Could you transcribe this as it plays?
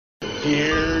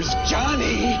Here's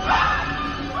Johnny.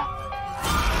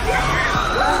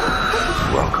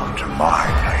 Welcome to my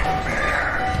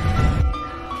nightmare.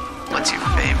 What's your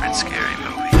favorite scary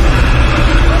movie?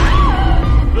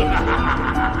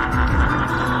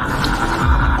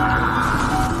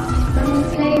 Come and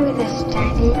play with us,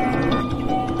 Daddy.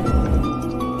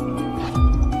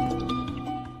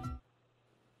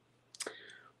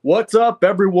 What's up,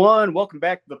 everyone? Welcome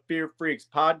back to the Fear Freaks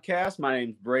podcast. My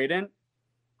name's Braden.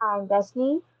 I'm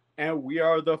Destiny. And we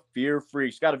are the Fear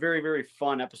Freaks. Got a very, very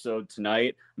fun episode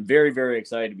tonight. I'm very, very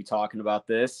excited to be talking about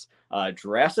this.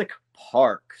 Jurassic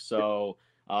Park. So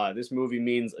this movie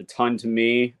means a ton to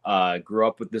me. Grew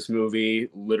up with this movie.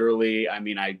 Literally,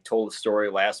 I told a story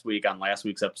last week on last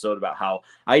week's episode about how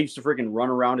I used to freaking run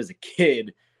around as a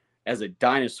kid as a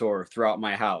dinosaur throughout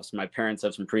my house. My parents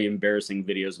have some pretty embarrassing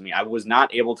videos of me. I was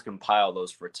not able to compile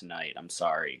those for tonight. I'm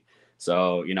sorry.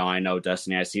 So, I know,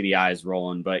 Destiny, I see the eyes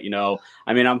rolling, but,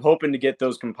 I'm hoping to get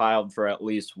those compiled for at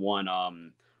least one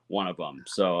of them.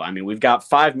 So, we've got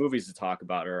 5 movies to talk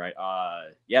about, all right?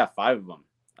 5 of them.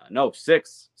 No,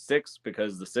 6,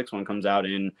 because the 6th one comes out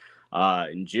in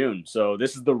June. So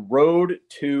this is the road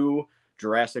to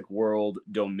Jurassic World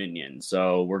Dominion.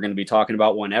 So we're going to be talking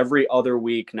about one every other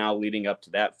week now leading up to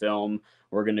that film.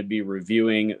 We're going to be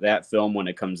reviewing that film when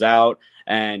it comes out.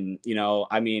 And,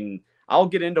 I'll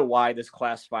get into why this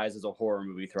classifies as a horror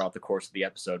movie throughout the course of the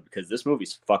episode, because this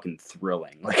movie's fucking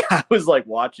thrilling. Like, I was like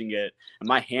watching it and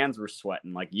my hands were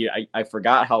sweating. Like, I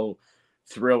forgot how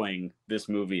thrilling this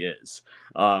movie is.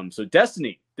 So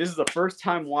Destiny, this is the first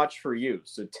time watch for you.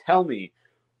 So tell me,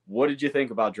 what did you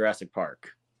think about Jurassic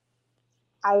Park?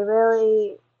 I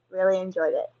really, really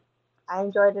enjoyed it. I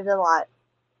enjoyed it a lot.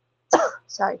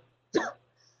 Sorry.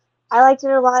 I liked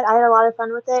it a lot. I had a lot of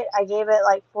fun with it. I gave it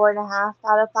like 4.5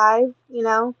 out of 5,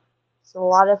 It's a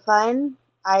lot of fun.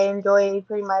 I enjoyed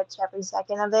pretty much every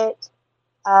second of it.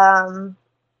 I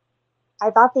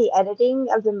thought the editing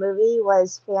of the movie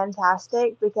was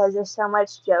fantastic because there's so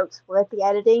much jokes with the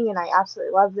editing, and I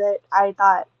absolutely loved it. I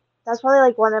thought that's probably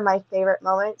like one of my favorite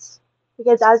moments,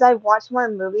 because as I've watched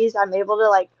more movies, I'm able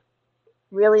to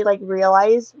really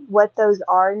realize what those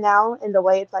are now and the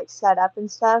way it's set up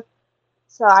and stuff.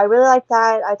 So I really like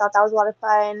that. I thought that was a lot of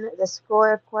fun. The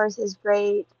score, of course, is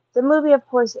great. The movie, of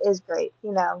course, is great.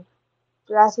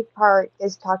 Jurassic Park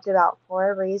is talked about for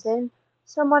a reason.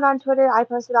 Someone on Twitter, I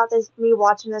posted about this, me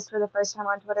watching this for the first time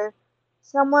on Twitter.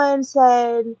 Someone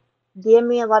said, DM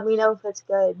me and let me know if it's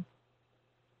good.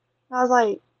 I was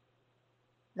like,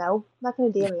 no, I'm not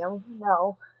going to DM you.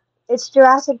 No. It's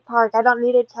Jurassic Park. I don't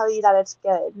need to tell you that it's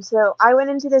good. So I went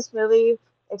into this movie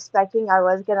expecting I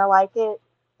was going to like it,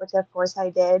 which of course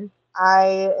I did.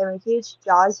 I am a huge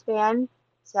Jaws fan,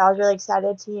 so I was really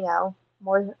excited to,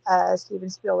 more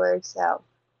Steven Spielberg. So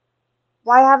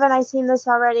why haven't I seen this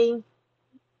already?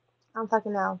 I don't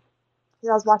fucking know.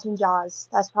 Because I was watching Jaws.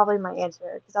 That's probably my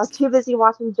answer. Because I was too busy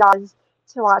watching Jaws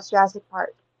to watch Jurassic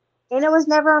Park. And it was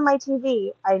never on my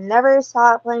TV. I never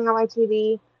saw it playing on my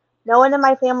TV. No one in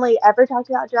my family ever talked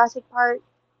about Jurassic Park.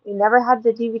 We never had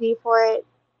the DVD for it.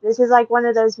 This is like one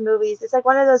of those movies. It's like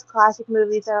one of those classic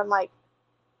movies that I'm like,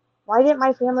 why didn't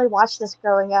my family watch this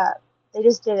growing up? They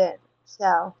just didn't.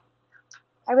 So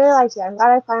I really liked it. I'm glad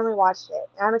I finally watched it.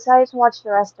 And I'm excited to watch the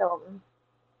rest of them.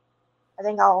 I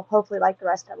think I'll hopefully like the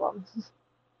rest of them.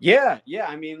 Yeah.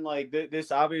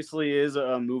 This obviously is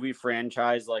a movie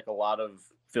franchise like a lot of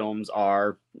films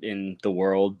are in the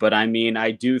world. But I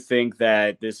do think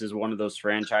that this is one of those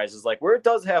franchises where it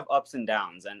does have ups and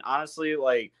downs. And honestly,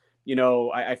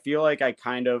 I feel like I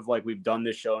kind of we've done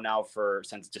this show now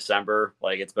since December.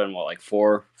 It's been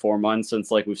 4 months since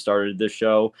we've started this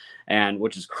show, and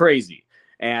which is crazy.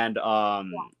 And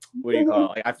what do you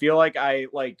call it? I feel like I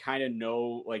kind of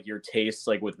know your tastes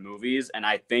with movies, and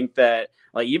I think that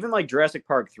even Jurassic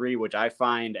Park 3, which I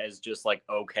find as just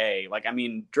okay.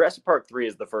 Jurassic Park 3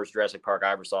 is the first Jurassic Park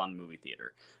I ever saw in the movie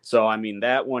theater. So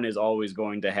that one is always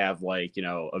going to have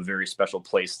a very special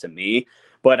place to me.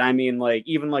 But even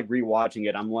rewatching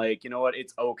it, I'm you know what,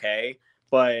 it's okay.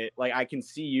 But I can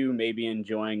see you maybe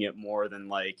enjoying it more than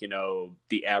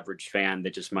the average fan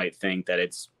that just might think that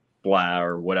it's blah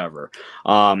or whatever.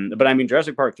 But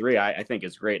Jurassic Park 3, I think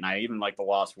is great. And I even like The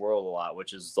Lost World a lot,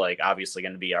 which is obviously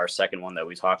going to be our second one that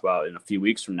we talk about in a few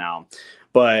weeks from now.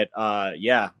 But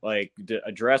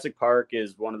Jurassic Park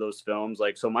is one of those films.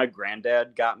 So my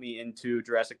granddad got me into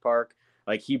Jurassic Park.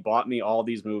 He bought me all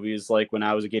these movies when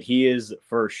I was a kid. He is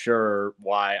for sure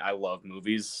why I love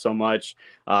movies so much.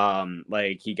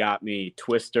 He got me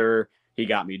Twister, he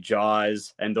got me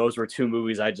Jaws, and those were 2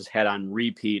 movies I just had on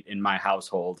repeat in my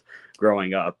household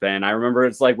growing up. And I remember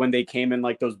it's when they came in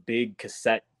those big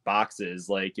cassette boxes.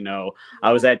 Like, you know,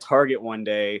 I was at Target one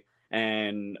day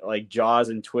and like Jaws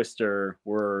and Twister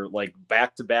were like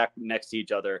back to back next to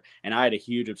each other, and I had a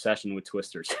huge obsession with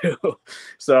Twister too.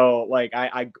 So like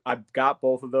I got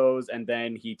both of those, and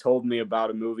then he told me about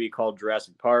a movie called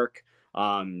Jurassic Park.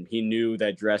 He knew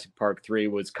that Jurassic Park 3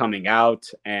 was coming out,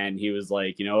 and he was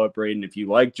like, you know what, Braden, if you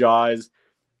like Jaws,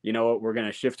 you know what, we're going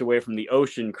to shift away from the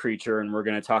ocean creature, and we're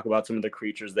going to talk about some of the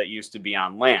creatures that used to be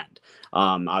on land.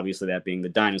 Obviously that being the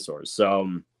dinosaurs.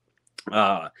 So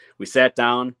we sat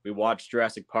down, we watched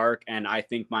Jurassic Park, and I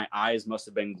think my eyes must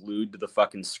have been glued to the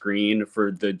fucking screen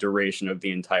for the duration of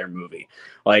the entire movie.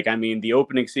 Like, I mean, the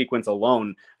opening sequence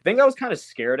alone, I think I was kind of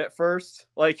scared at first,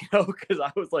 like, you know, because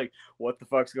I was like, what the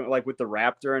fuck's going, like, with the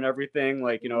raptor and everything,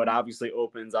 like, you know, it obviously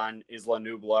opens on Isla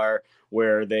Nublar,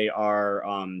 where they are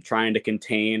trying to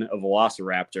contain a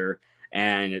velociraptor.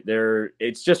 And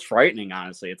it's just frightening,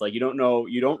 honestly. It's like, you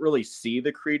don't really see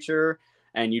the creature,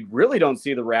 and you really don't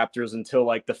see the raptors until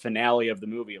like the finale of the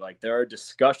movie. Like, there are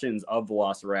discussions of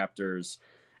velociraptors,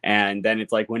 and then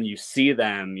it's like when you see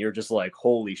them, you're just like,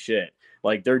 holy shit.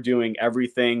 Like, they're doing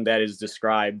everything that is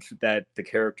described, that the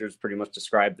characters pretty much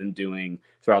describe them doing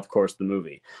throughout the course of the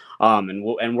movie. And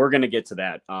we're going to get to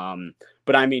that.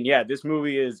 But I mean, yeah, this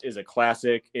movie is a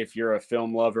classic. If you're a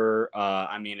film lover,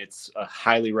 I mean, it's a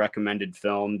highly recommended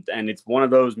film. And it's one of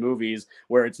those movies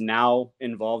where it's now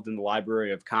involved in the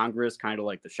Library of Congress, kind of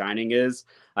like The Shining is.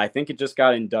 I think it just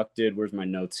got inducted. Where's my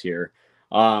notes here?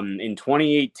 In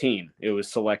 2018, it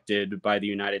was selected by the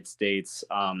United States,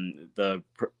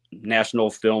 National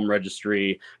Film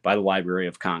Registry, by the Library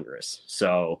of Congress.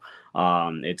 So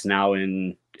it's now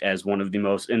in as one of the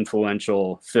most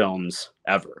influential films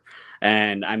ever.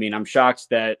 And I mean, I'm shocked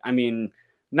that, I mean,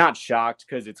 not shocked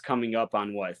because it's coming up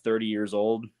on what, 30 years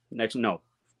old next? No,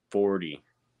 40.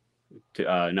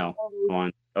 No,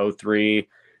 on 03,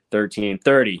 13,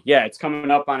 30. Yeah, it's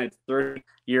coming up on its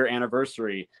 30-year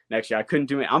anniversary next year. I couldn't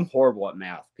do it. I'm horrible at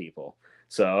math, people.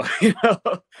 So, you know,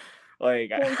 like,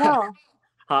 Couldn't tell.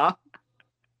 huh?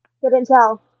 Couldn't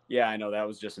tell. Yeah, I know, that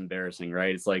was just embarrassing,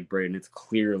 right? It's like, Braden, it's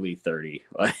clearly 30.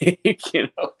 Like, you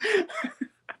know.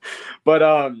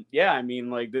 But yeah, I mean,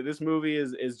 like, this movie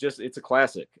is just, it's a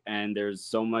classic, and there's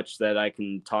so much that I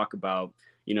can talk about,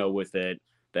 you know, with it,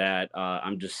 that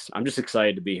I'm just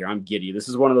excited to be here. I'm giddy. This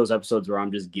is one of those episodes where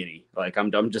I'm just giddy. Like,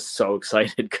 I'm just so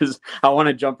excited because I want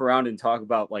to jump around and talk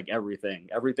about like everything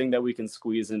that we can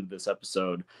squeeze into this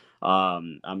episode.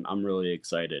 I'm really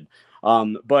excited.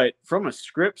 But from a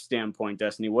script standpoint,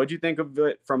 Destiny, what'd you think of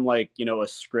it from, like, you know, a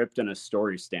script and a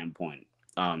story standpoint?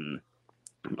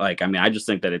 Like, I mean, I just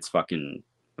think that it's fucking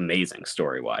amazing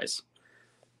story wise.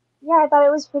 Yeah, I thought it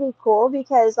was pretty cool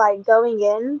because, like, going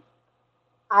in,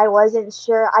 I wasn't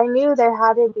sure. I knew there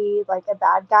had to be, like, a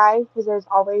bad guy because there's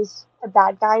always a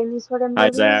bad guy in these sort of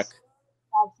Hi, Zach. movies.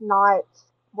 That's not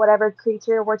whatever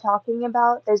creature we're talking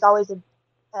about. There's always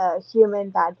a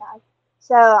human bad guy.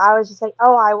 So I was just like,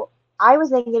 oh, I was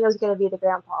thinking it was going to be the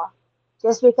grandpa.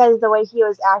 Just because the way he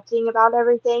was acting about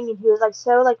everything, and he was, like,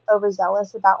 so, like,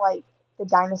 overzealous about, like, the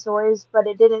dinosaurs, but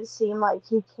it didn't seem like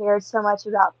he cared so much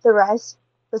about the rest,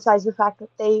 besides the fact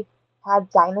that they had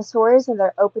dinosaurs and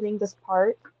they're opening this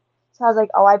park. So I was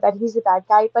like, oh, I bet he's a bad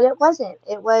guy. But it wasn't.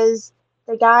 It was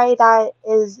the guy that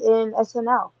is in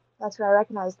SNL. That's where I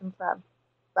recognized him from.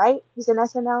 Right? He's in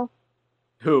SNL.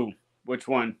 Who? Which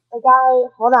one? The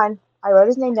guy, hold on. I wrote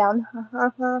his name down.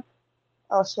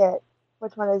 Oh, shit.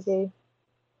 Which one is he?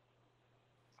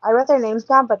 I wrote their names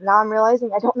down, but now I'm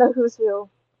realizing I don't know who's who.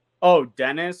 Oh,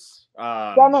 Dennis.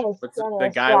 Dennis.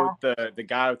 The guy, yeah. with the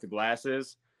guy with the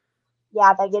glasses.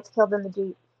 Yeah, that gets killed in the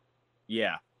Jeep.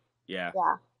 Yeah. Yeah.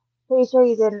 Pretty sure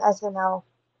he's in SNL.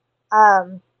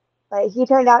 But he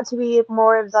turned out to be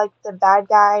more of, like, the bad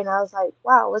guy, and I was like,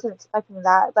 wow, I wasn't expecting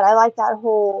that. But I like that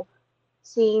whole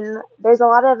scene. There's a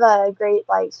lot of great,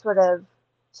 like, sort of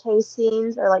chase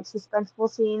scenes or, like,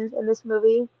 suspenseful scenes in this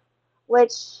movie,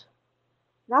 which,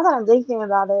 now that I'm thinking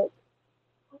about it,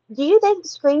 do you think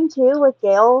Scream 2 with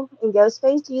Gale and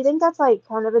Ghostface, do you think that's, like,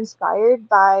 kind of inspired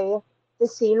by the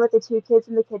scene with the two kids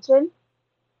in the kitchen?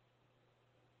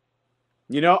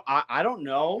 You know, I don't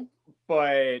know,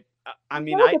 but I I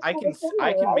mean, feel like it's I kind can of similar,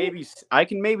 right? I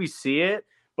can maybe see it,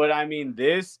 but I mean,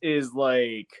 this is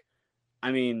like,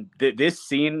 I mean, this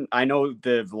scene, I know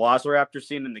the Velociraptor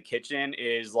scene in the kitchen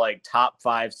is like top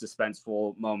 5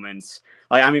 suspenseful moments.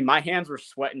 Like, I mean, my hands were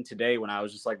sweating today when I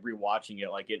was just like rewatching it,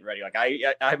 like getting ready. Like,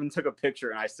 I even took a picture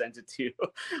and I sent it to you.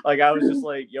 Like, I was just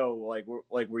like, yo, like,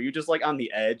 were you just like on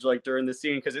the edge, like during the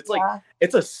scene? Cause it's like, Yeah.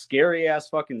 it's a scary ass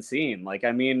fucking scene. Like,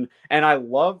 I mean, and I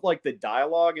love like the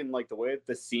dialogue and like the way that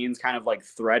the scenes kind of like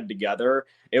thread together.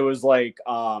 It was like,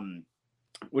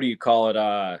 what do you call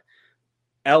it?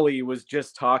 Ellie was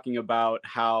just talking about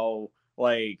how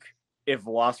like if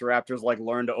velociraptors like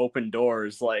learn to open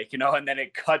doors, like, you know, and then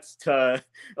it cuts to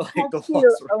like the That's cute.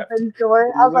 velociraptor. Open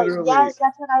door. I was like, Literally. yes,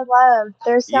 that's what I love.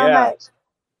 There's so Yeah.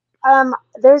 much.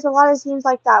 There's a lot of scenes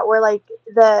like that where like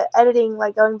the editing,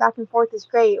 like going back and forth, is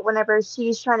great. Whenever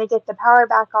she's trying to get the power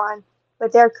back on,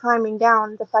 but they're climbing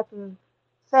down the fucking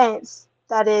fence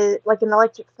that is like an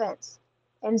electric fence,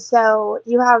 and so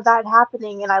you have that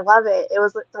happening, and I love it. It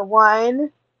was like the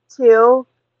one, two,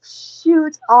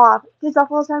 shoots off because the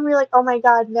whole time you're like, oh my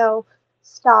god, no,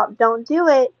 stop, don't do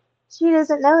it. She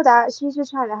doesn't know that. She's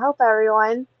just trying to help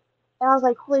everyone. And I was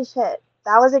like, holy shit,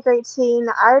 that was a great scene.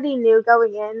 I already knew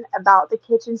going in about the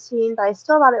kitchen scene, but I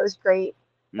still thought it was great.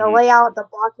 The Hmm. layout, the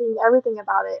blocking, everything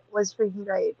about it was freaking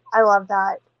great. I love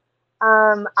that.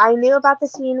 I knew about the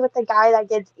scene with the guy that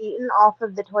gets eaten off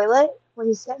of the toilet when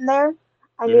he's sitting there.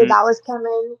 I knew Hmm. that was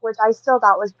coming, which I still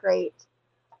thought was great.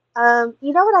 You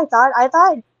know what I thought? I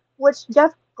thought, which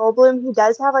Jeff Goldblum, he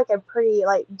does have like a pretty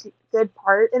like good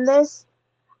part in this.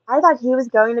 I thought he was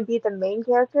going to be the main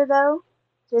character though,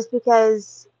 just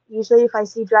because usually if I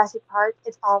see Jurassic Park,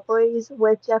 it's always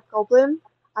with Jeff Goldblum.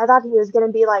 I thought he was going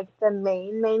to be like the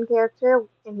main character,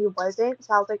 and he wasn't.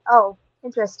 So I was like, oh,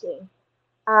 interesting.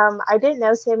 I didn't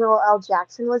know Samuel L.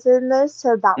 Jackson was in this,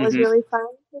 so that was Hmm. really fun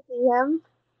to see him.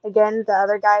 Again, the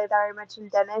other guy that I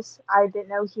mentioned, Dennis, I didn't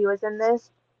know he was in this.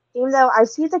 Even though I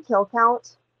see the kill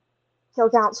counts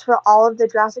for all of the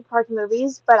Jurassic Park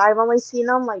movies, but I've only seen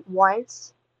them like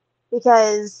once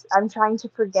because I'm trying to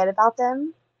forget about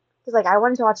them. Because like I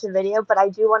wanted to watch the video, but I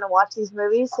do want to watch these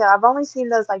movies, so I've only seen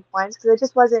those like once because it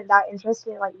just wasn't that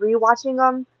interesting like rewatching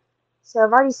them. So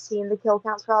I've already seen the kill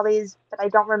counts for all these, but I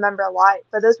don't remember a lot.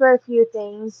 But those were a few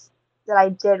things that I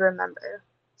did remember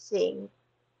seeing.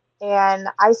 And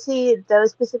I see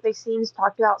those specific scenes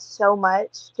talked about so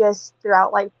much just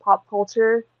throughout like pop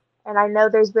culture. And I know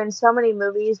there's been so many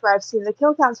movies where I've seen the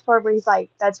kill counts for where he's like,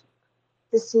 that's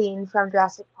the scene from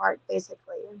Jurassic Park,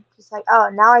 basically. Just like, oh,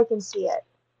 now I can see it.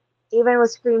 Even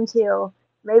with Scream 2,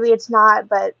 maybe it's not,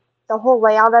 but the whole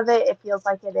layout of it, it feels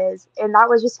like it is. And that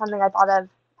was just something I thought of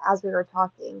as we were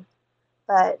talking.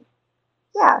 But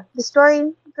yeah, the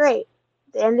story, great.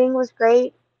 The ending was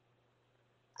great.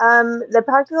 The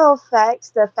practical effects,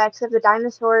 the effects of the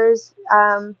dinosaurs,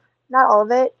 not all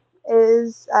of it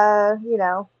is,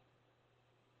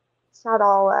 it's not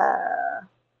all,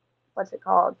 what's it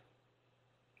called?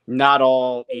 Not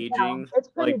all You can tell. aging It's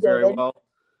pretty like very dated. well.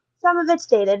 Some of it's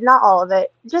dated, not all of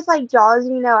it. Just like Jaws,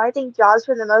 I think Jaws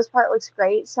for the most part looks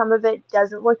great. Some of it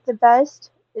doesn't look the best.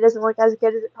 It doesn't look as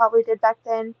good as it probably did back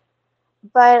then.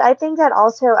 But I think that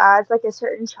also adds like a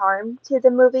certain charm to the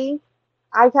movie.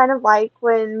 I kind of like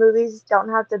when movies don't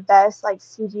have the best like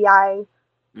CGI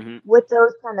Hmm. with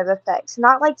those kind of effects.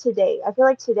 Not like today. I feel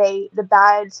like today the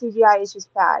bad CGI is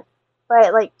just bad.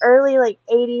 But like early like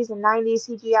 80s and 90s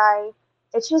CGI,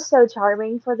 it's just so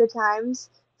charming for the times.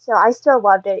 So I still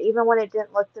loved it even when it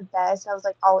didn't look the best. I was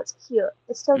like, "Oh, it's cute.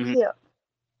 It's so Hmm. cute."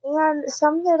 And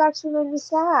some of it actually made me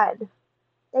sad.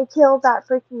 They killed that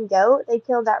freaking goat. They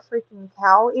killed that freaking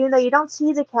cow. Even though you don't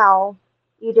see the cow,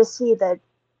 you just see the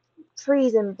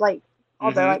trees and like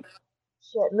all the Hmm. like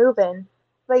shit moving.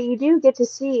 But you do get to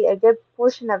see a good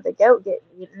portion of the goat getting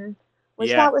eaten, which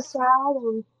Yeah. that was sad.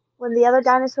 And when the other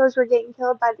dinosaurs were getting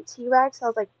killed by the T Rex, I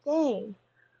was like, dang,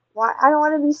 why? I don't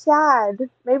want to be sad.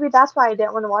 Maybe that's why I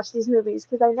didn't want to watch these movies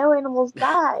because I know animals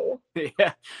die.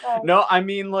 Yeah. But No, I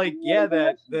mean like I'm yeah, really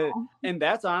that the emotional. and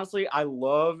that's honestly I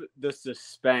love the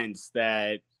suspense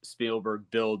that Spielberg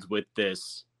builds with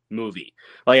this movie.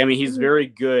 Like I mean he's Mhm. very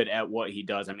good at what he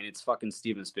does. I mean it's fucking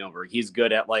Steven Spielberg. He's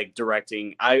good at like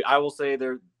directing. I will say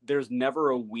there's never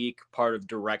a weak part of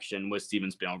direction with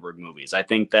Steven Spielberg movies. I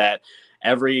think that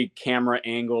every camera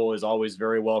angle is always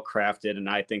very well crafted and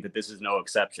I think that this is no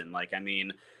exception. Like I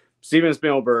mean Steven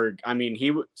Spielberg, I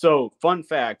mean so fun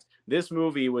fact, this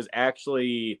movie was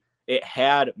actually it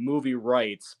had movie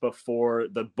rights before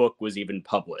the book was even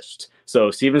published.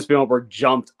 So Steven Spielberg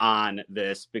jumped on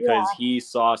this because Yeah. he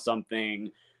saw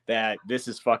something that this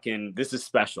is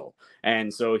special.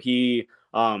 And so he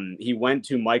went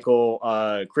to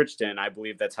Michael Crichton, I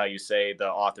believe that's how you say the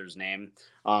author's name.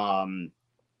 Um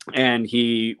and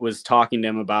he was talking to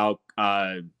him about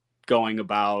going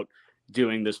about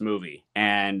doing this movie.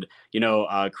 And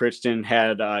Crichton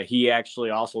had he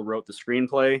actually also wrote the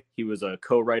screenplay. He was a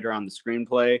co-writer on the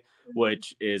screenplay, Mhm.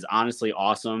 which is honestly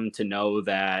awesome to know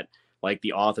that like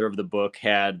the author of the book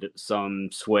had some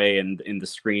sway in the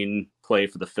screenplay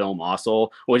for the film also,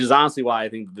 which is honestly why I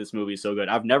think that this movie is so good.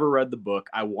 I've never read the book.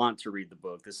 I want to read the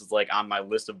book. This is like on my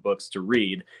list of books to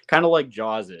read, kind of like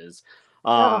Jaws is.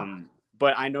 Oh,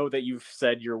 But I know that you've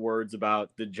said your words about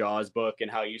the Jaws book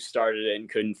and how you started it and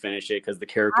couldn't finish it because the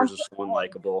I'm characters are so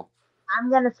unlikable. I'm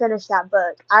gonna finish that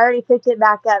book. I already picked it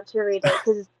back up to read it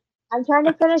because I'm trying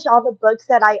to finish all the books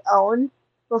that I own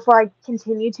before I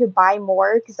continue to buy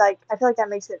more. Because like I feel like that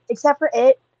makes it. Except for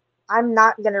it, I'm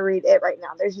not gonna read it right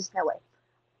now. There's just no way.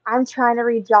 I'm trying to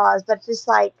read Jaws, but just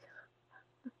like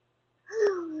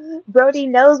Brody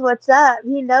knows what's up.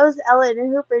 He knows Ellen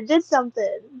and Hooper did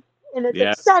something, and it's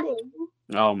Yeah. upsetting.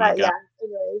 Oh my But God. yeah,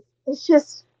 anyways, it's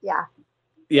just yeah,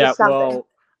 Yeah. it's something. Well,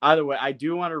 either way, I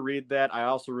do want to read that. I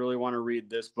also really want to read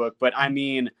this book. But I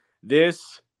mean,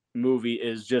 this movie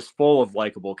is just full of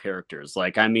likable characters.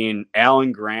 Like, I mean,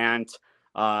 Alan Grant.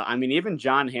 I mean, even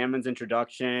John Hammond's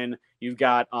introduction. You've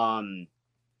got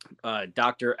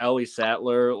Dr. Ellie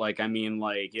Sattler. Like, I mean,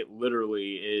 like it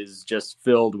literally is just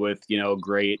filled with,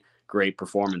 great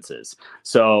performances.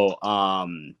 So,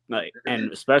 like, and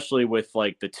especially with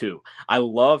like the two, I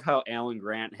love how Alan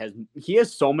Grant he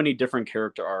has so many different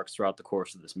character arcs throughout the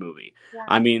course of this movie.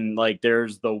 I Yeah. mean, like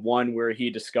there's the one where he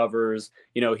discovers,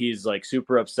 he's like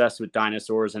super obsessed with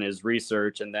dinosaurs and his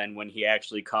research. And then when he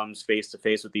actually comes face to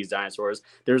face with these dinosaurs,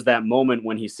 there's that moment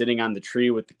when he's sitting on the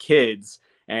tree with the kids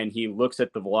and he looks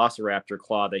at the velociraptor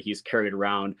claw that he's carried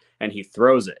around and he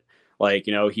throws it. Like,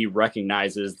 he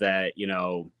recognizes that,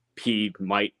 he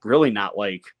might really not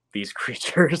like these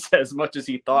creatures as much as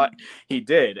he thought he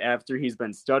did after he's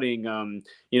been studying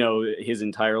his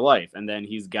entire life. And then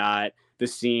he's got the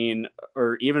scene,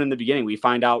 or even in the beginning, we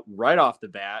find out right off the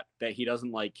bat that he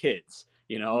doesn't like kids.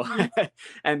 Mhm.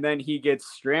 And then he gets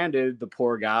stranded, the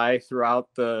poor guy, throughout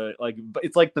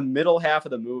it's like the middle half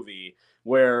of the movie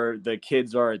where the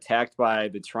kids are attacked by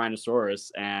the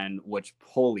Tyrannosaurus, and which,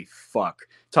 holy fuck,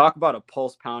 talk about a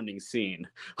pulse pounding scene.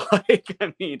 Like,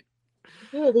 I mean,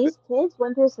 Dude, these kids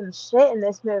went through some shit in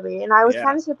this movie, and I was yeah.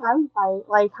 kind of surprised by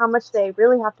like how much they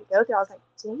really have to go through. I was like,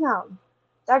 damn,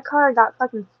 that car got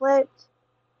fucking flipped,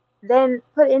 then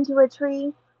put into a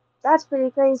tree. That's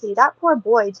pretty crazy. That poor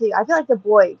boy too. I feel like the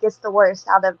boy gets the worst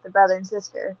out of the brother and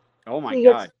sister. Oh my He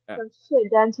gets god. Yeah. some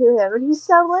shit done to him, and he's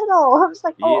so little. I'm just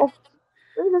like, Yeah. oh,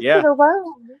 leave this kid Yeah.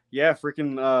 alone. Yeah.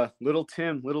 Freaking little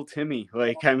Timmy.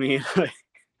 Like, I mean, like,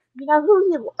 You know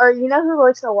who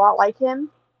looks a lot like him?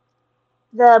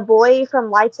 The boy from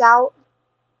Lights Out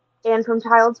and from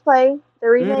Child's Play, the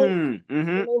remake. The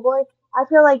mm-hmm. new boy. I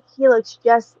feel like he looks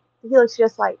just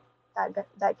like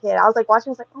that kid. I was like watching.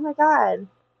 I was like, oh my god,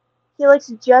 he looks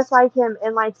just like him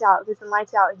in Lights Out. Because in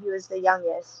Lights Out, he was the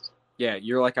youngest. Yeah,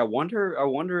 you're like, I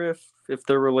wonder if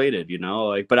they're related,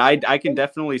 like, but I can They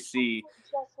definitely see. look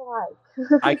just alike.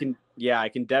 I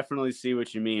can definitely see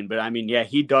what you mean. But I mean, yeah,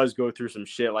 he does go through some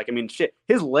shit. Like, I mean, shit,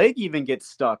 his leg even gets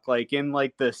stuck, like in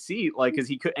like the seat, like, cause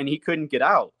he couldn't get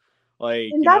out.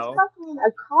 Like, And that's fucking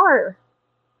a car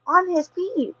on his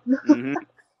feet. hmm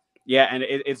yeah. And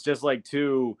it's just like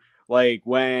too, like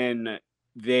when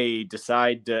they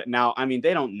decide to, now, I mean,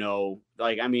 they don't know,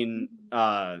 like, I mean,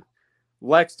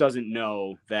 Lex doesn't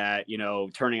know that,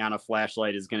 turning on a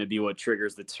flashlight is going to be what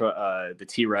triggers the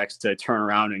T-Rex to turn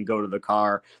around and go to the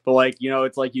car. But like,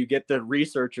 it's like you get the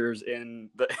researchers in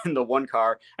the one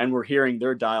car, and we're hearing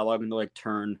their dialogue, and they're like,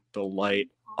 turn the light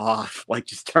off, like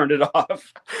just turn it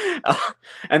off.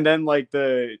 And then like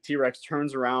the T-Rex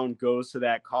turns around, goes to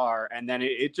that car, and then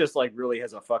it just like really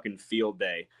has a fucking field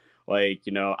day. Like,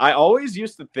 I always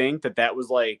used to think that was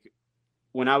like,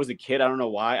 when I was a kid, I don't know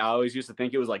why, I always used to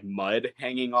think it was like mud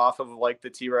hanging off of like the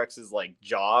T-Rex's like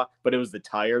jaw, but it was the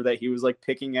tire that he was like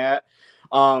picking at.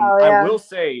 Oh I yeah. will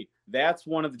say that's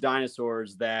one of the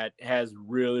dinosaurs that has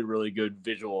really, really good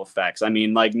visual effects. I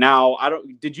mean, like now,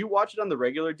 did you watch it on the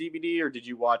regular DVD, or did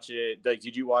you watch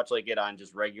like it on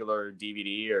just regular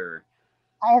DVD, or?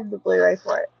 I have the Blu-ray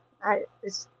for it.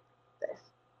 It's this.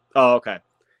 Oh, okay.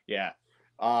 Yeah.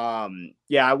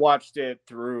 Yeah, I watched it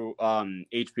through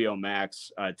HBO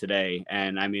Max today,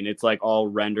 and I mean it's like all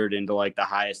rendered into like the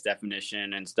highest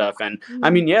definition and stuff. And I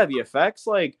Mhm. mean, yeah, the effects,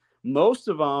 like most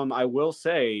of them, I will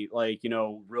say, like,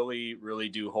 really, really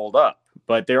do hold up.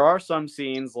 But there are some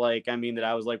scenes, like, I mean, that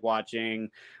I was like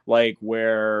watching, like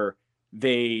where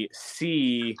they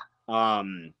see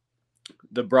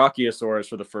the Brachiosaurus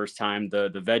for the first time, the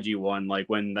veggie one, like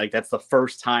when, like, that's the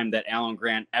first time that Alan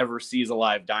Grant ever sees a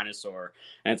live dinosaur,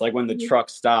 and it's like when the Mhm. truck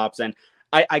stops. And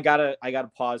I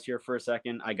gotta pause here for a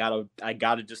second. I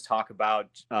gotta just talk about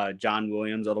John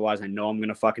Williams, otherwise I know I'm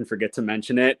gonna fucking forget to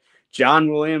mention it.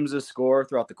 John Williams' score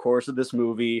throughout the course of this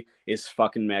movie is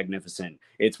fucking magnificent.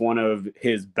 It's one of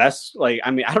his best, like,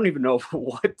 I mean, I don't even know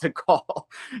what to call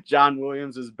John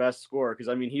Williams' best score, because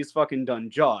I mean he's fucking done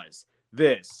Jaws,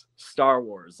 this, Star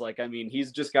Wars. Like, I mean,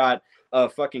 he's just got a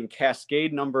fucking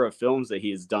cascade number of films that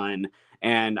he's done.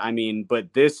 And I mean,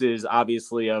 but this is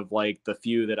obviously of like the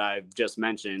few that I've just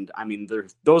mentioned. I mean,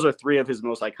 those are three of his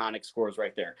most iconic scores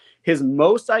right there. His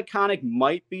most iconic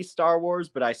might be Star Wars,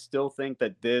 but I still think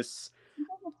that this.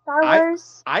 Star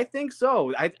Wars. I think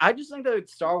so. I just think that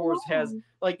Star Wars has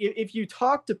like if you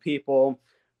talk to people,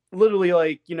 literally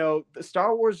like the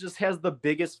Star Wars just has the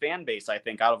biggest fan base I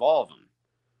think out of all of them.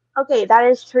 Okay, that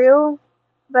is true,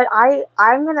 but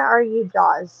I'm gonna argue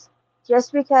Jaws,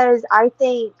 just because I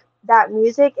think that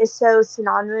music is so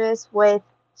synonymous with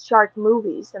shark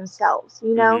movies themselves.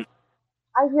 Mm-hmm.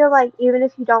 I feel like even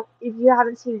if you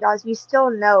haven't seen Jaws, you still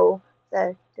know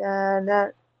the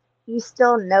you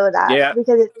still know that Yeah,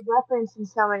 because it's referenced in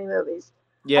so many movies.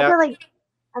 I yeah, feel like,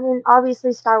 I mean,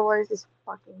 obviously Star Wars is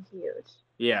fucking huge,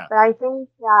 yeah. but I think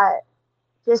that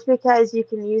just because you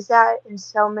can use that in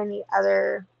so many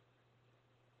other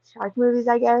shark movies,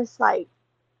 I guess, like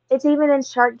it's even in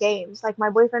shark games. Like my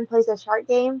boyfriend plays a shark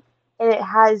game, and it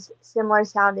has similar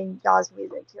sounding Jaws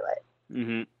music to it.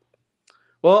 Mm-hmm.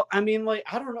 Well, I mean, like,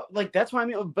 I don't know, like, that's what I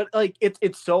mean, but like,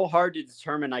 it's so hard to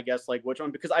determine, I guess, like, which one,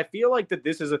 because I feel like that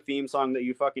this is a theme song that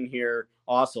you fucking hear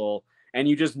also, and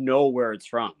you just know where it's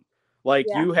from. Like,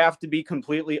 Yeah. you have to be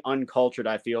completely uncultured,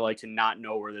 I feel like, to not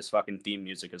know where this fucking theme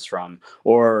music is from.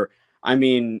 Or, I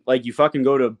mean, like, you fucking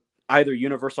go to either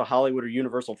Universal Hollywood or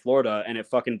Universal Florida, and it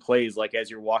fucking plays, like,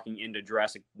 as you're walking into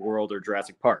Jurassic World or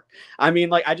Jurassic Park. I mean,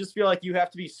 like, I just feel like you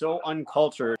have to be so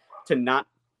uncultured to not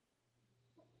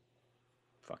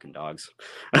fucking dogs.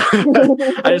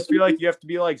 I just feel like you have to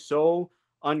be like so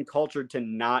uncultured to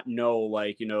not know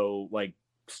like like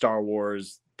Star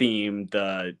Wars theme,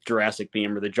 the Jurassic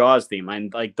theme, or the Jaws theme.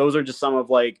 And like those are just some of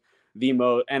like the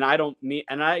most. And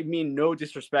I mean no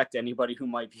disrespect to anybody who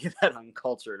might be that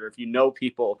uncultured, or if you know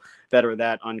people that are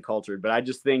that uncultured. But I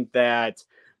just think that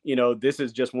this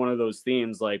is just one of those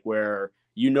themes like where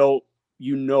you know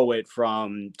it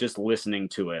from just listening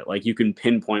to it. Like you can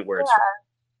pinpoint where it's from.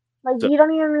 Like So, you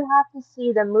don't even have to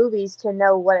see the movies to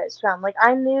know what it's from. Like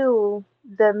I knew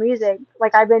the music.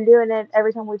 Like I've been doing it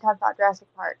every time we talk about Jurassic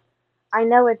Park. I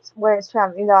know it's where it's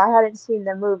from. I hadn't seen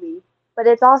the movie, but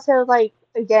it's also like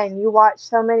again, you watch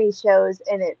so many shows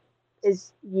and it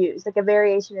is used. Like a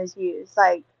variation is used.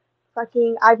 Like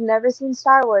fucking, I've never seen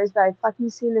Star Wars, but I've fucking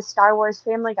seen the Star Wars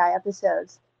Family Guy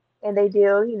episodes, and they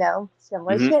do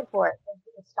similar mhm. shit for it.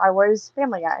 Like, Star Wars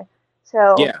Family Guy.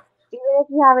 So Yeah. even if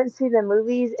you haven't seen the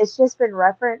movies, it's just been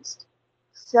referenced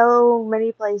so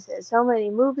many places, so many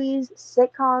movies,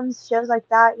 sitcoms, shows like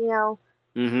that.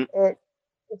 Hmm. It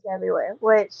it's everywhere,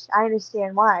 which I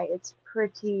understand why. It's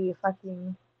pretty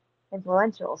fucking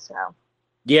influential, so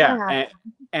Yeah, gonna have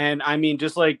and I mean,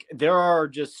 just like there are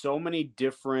just so many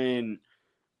different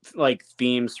like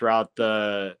themes throughout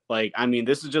the like. I mean,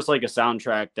 this is just like a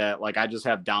soundtrack that like I just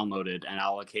have downloaded, and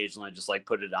I'll occasionally just like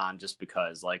put it on just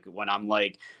because like when I'm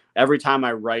like every time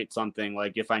I write something,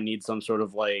 like if I need some sort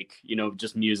of like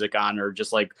just music on, or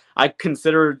just like I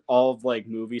consider all of like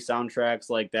movie soundtracks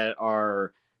like that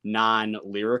are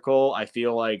non-lyrical. I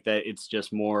feel like that it's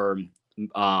just more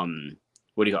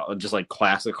what do you call it? Just like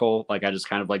classical. Like I just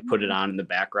kind of like put it on in the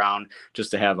background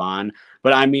just to have on.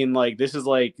 But I mean, like this is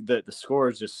like the score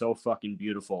is just so fucking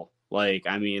beautiful. Like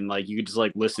I mean, like you could just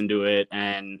like listen to it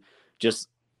and just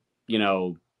you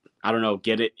know, I don't know,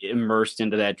 get it immersed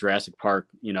into that Jurassic Park,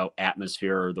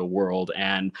 atmosphere or the world.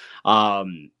 And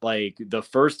like the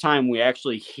first time we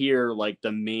actually hear like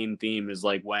the main theme is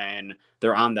like when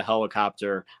they're on the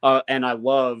helicopter. And I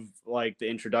love like the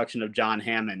introduction of John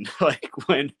Hammond, like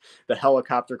when the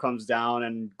helicopter comes down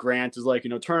and Grant is like,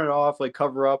 turn it off, like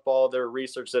cover up all their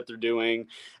research that they're doing.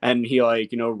 And he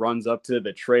like, runs up to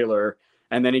the trailer.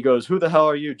 And then he goes, "Who the hell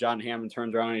are you?" John Hammond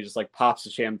turns around and he just like pops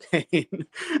the champagne.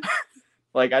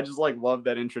 Like I just like love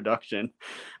that introduction.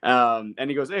 And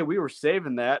he goes, "Hey, we were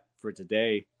saving that for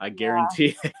today. I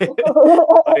guarantee it."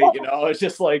 Like, it's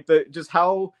just like just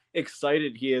how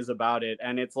excited he is about it.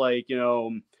 And it's like,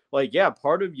 like, yeah,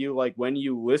 part of you, like when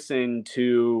you listen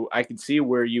to, I could see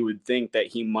where you would think that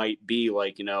he might be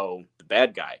like, the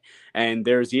bad guy. And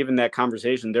there's even that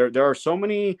conversation. There are so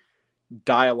many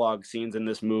dialogue scenes in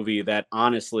this movie that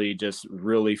honestly just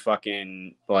really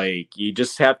fucking like you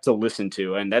just have to listen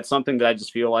to, and that's something that I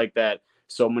just feel like that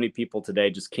so many people today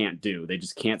just can't do. They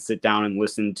just can't sit down and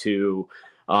listen to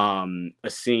a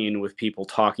scene with people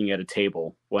talking at a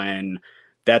table when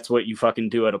that's what you fucking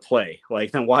do at a play.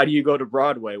 Like then why do you go to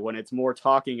Broadway when it's more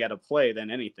talking at a play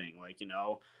than anything, like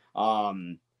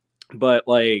but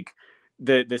like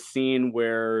the scene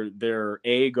where they're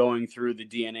going through the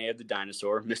DNA of the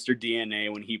dinosaur, Mr.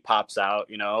 DNA, when he pops out,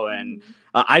 and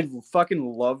I fucking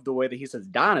love the way that he says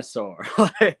dinosaur.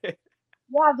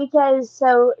 Yeah, because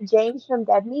so James from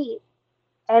Dead Meat,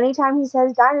 anytime he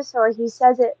says dinosaur, he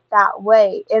says it that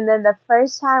way. And then the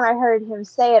first time I heard him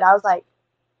say it, I was like,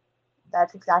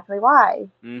 that's exactly why.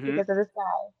 Mm-hmm. Because of this guy.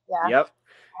 Yeah. Yep.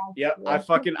 Yep, Yeah.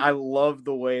 I love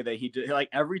the way that he did. Like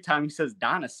every time he says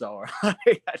dinosaur,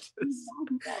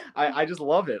 I just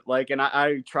love it. Like, and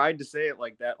I tried to say it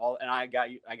like that all, and I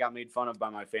got made fun of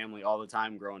by my family all the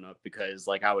time growing up because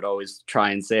like I would always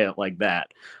try and say it like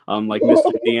that, like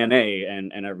Mr. DNA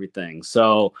and everything.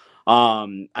 So,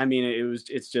 I mean,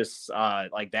 it's just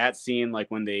like that scene, like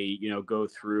when they go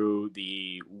through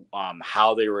the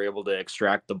how they were able to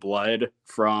extract the blood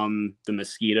from the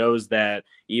mosquitoes that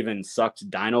even sucked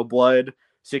dino blood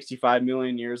 65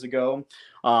 million years ago.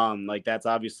 Like that's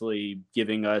obviously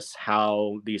giving us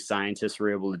how these scientists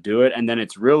were able to do it. And then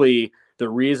it's really the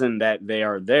reason that they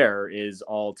are there is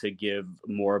all to give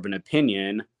more of an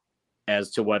opinion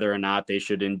as to whether or not they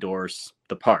should endorse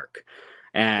the park.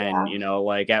 And, Yeah.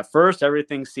 like at first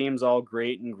everything seems all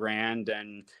great and grand.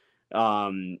 And,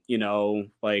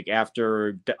 like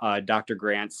after Dr.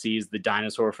 Grant sees the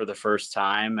dinosaur for the first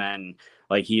time and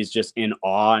like he's just in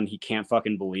awe and he can't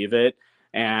fucking believe it.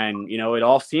 And, it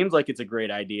all seems like it's a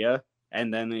great idea.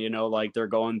 And then, like they're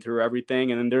going through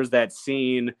everything. And then there's that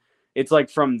scene. It's like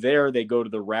from there they go to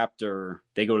the raptor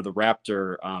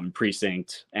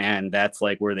precinct, and that's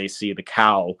like where they see the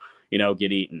cow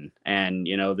get eaten. And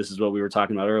this is what we were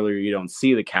talking about earlier, you don't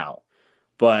see the cow,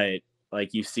 but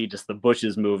like you see just the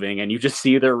bushes moving and you just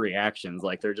see their reactions,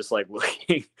 like they're just like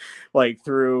looking like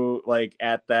through like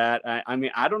at that. I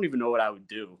mean, I don't even know what I would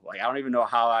do. Like I don't even know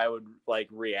how I would like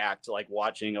react to like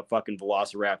watching a fucking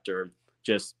velociraptor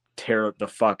just tear the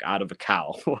fuck out of a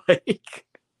cow. Like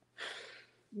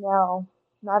No,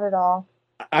 not at all.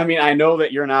 I mean, I know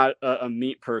that you're not a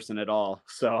meat person at all.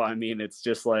 So, I mean, it's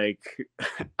just like,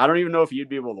 I don't even know if you'd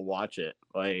be able to watch it.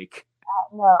 Like,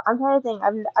 No, I'm trying to think. I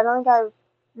don't think I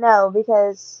no,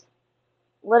 because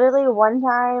literally one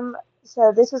time,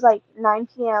 so this was like 9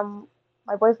 p.m.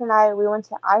 My boyfriend and I, we went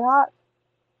to IHOP,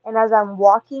 and as I'm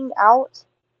walking out,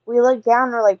 we looked down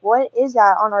and we're like, what is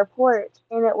that on our porch?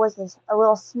 And it was a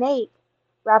little snake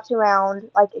wrapped around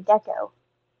like a gecko.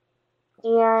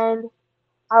 And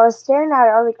I was staring at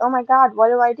it. I was like, oh my God, what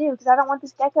do I do? Because I don't want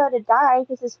this gecko to die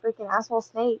because this freaking asshole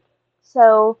snake.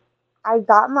 So I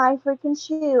got my freaking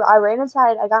shoe. I ran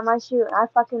inside. I got my shoe, and I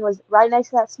fucking was right next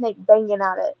to that snake banging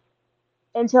at it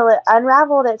until it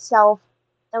unraveled itself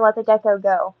and let the gecko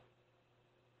go.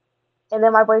 And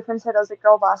then my boyfriend said it was a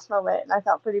girl boss moment, and I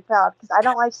felt pretty proud because I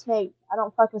don't like snakes. I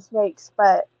don't fuck with snakes,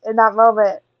 but in that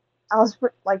moment, I was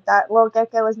like, that little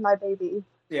gecko was my baby, and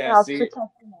yeah, I was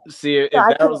protecting it. So if I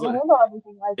that couldn't was handle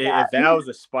anything like if that. that was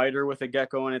a spider with a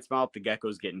gecko in its mouth, the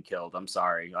gecko's getting killed. I'm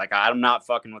sorry. Like, I'm not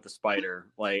fucking with a spider.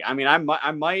 Like, I mean, I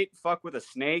might fuck with a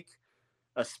snake.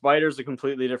 A spider's a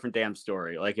completely different damn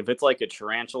story. Like, if it's like a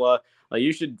tarantula, like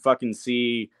you should fucking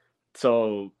see.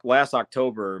 So last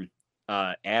October,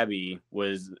 Abby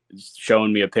was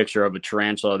showing me a picture of a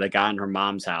tarantula that got in her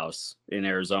mom's house in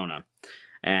Arizona.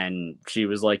 And she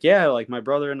was like, yeah, like my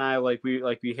brother and I,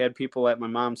 we had people at my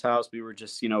mom's house. We were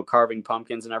just, carving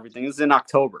pumpkins and everything. This is in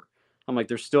October. I'm like,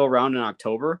 they're still around in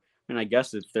October. And I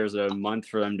guess if there's a month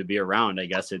for them to be around, I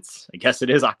guess it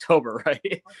is October, right?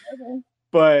 Okay.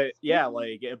 But yeah,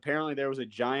 like apparently there was a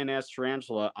giant ass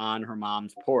tarantula on her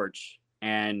mom's porch,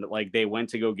 and like they went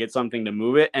to go get something to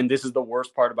move it. And this is the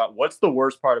worst part about what's the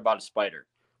worst part about a spider?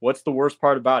 What's the worst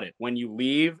part about it? When you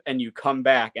leave and you come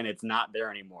back and it's not there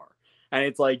anymore. And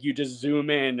it's like you just zoom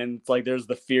in and it's like there's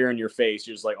the fear in your face.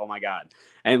 You're just like, oh my God.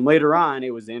 And later on,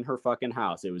 it was in her fucking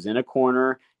house. It was in a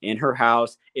corner in her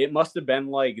house. It must have been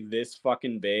like this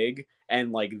fucking big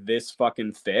and like this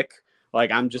fucking thick.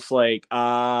 Like I'm just like,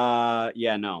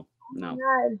 yeah, no, Oh my no.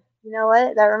 God. You know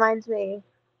what? That reminds me.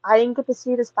 I didn't get to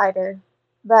see the spider,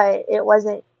 but it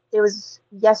wasn't, it was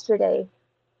yesterday.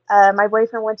 My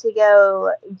boyfriend went to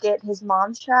go get his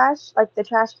mom's trash, like the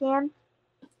trash can,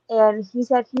 and he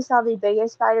said he saw the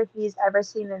biggest spider he's ever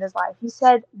seen in his life. He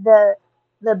said the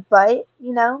butt,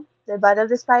 the butt of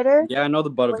the spider Yeah, I know the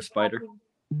butt of a was spider.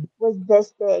 was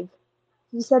this big.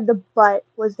 He said the butt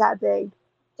was that big,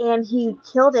 and he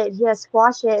killed it. He had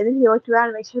squashed it, and then he looked around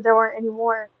to make sure there weren't any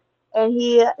more. And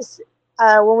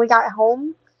when we got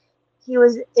home, he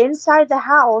was inside the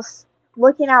house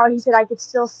looking out. He said I could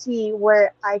still see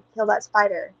where I killed that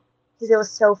spider because it was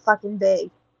so fucking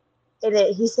big. And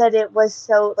he said it was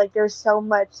so like there's so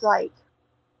much like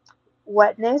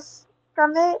wetness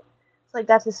from it. It's like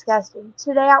that's disgusting.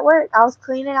 Today at work, I was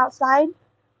cleaning outside,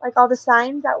 like all the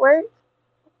signs at work,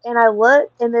 and I look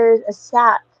and there's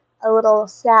a little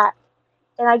sack,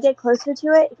 and I get closer to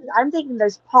it because I'm thinking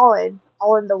there's pollen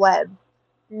all in the web.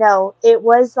 No, it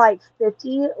was like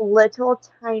 50 little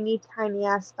tiny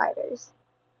ass spiders.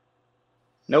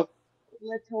 Nope.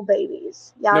 Little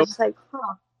babies. Yeah, I was Nope. just like,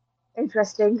 huh,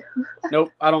 interesting.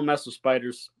 Nope. I don't mess with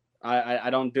spiders. I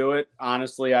don't do it.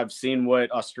 Honestly, I've seen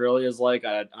what Australia's like.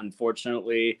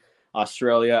 Unfortunately,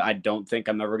 Australia, I don't think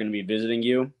I'm ever going to be visiting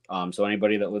you. So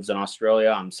anybody that lives in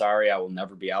Australia, I'm sorry, I will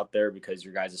never be out there because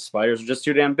your guys' spiders are just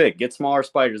too damn big. Get smaller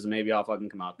spiders and maybe I'll fucking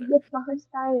come out there. With smaller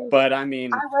spiders. But I I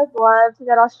mean, would love to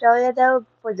go to Australia though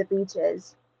for the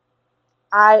beaches.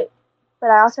 I,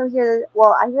 but I also hear,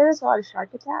 well, I hear there's a lot of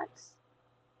shark attacks,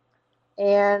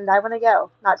 and I want to go,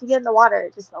 not to get in the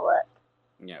water, just to look.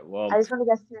 yeah, well, I just want to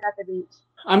go sit at the beach.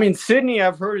 I mean, Sydney,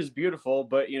 I've heard is beautiful,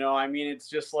 but I mean, it's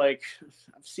just like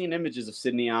I've seen images of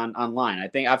Sydney online. I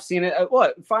think I've seen it at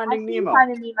what I've Finding seen Nemo.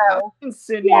 Finding I've Nemo. seen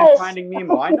Sydney and Yes, Finding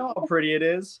Nemo. I know how pretty it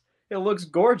is. It looks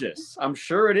gorgeous. I'm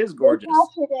sure it is they gorgeous.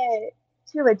 captured it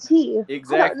to a T. I don't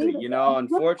Exactly. need it though.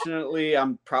 Unfortunately,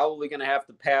 I'm probably gonna have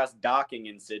to pass docking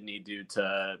in Sydney due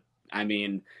to. I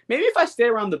mean, maybe if I stay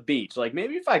around the beach, like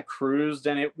maybe if I cruised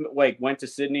and it like went to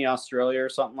Sydney, Australia, or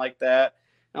something like that,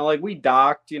 and like we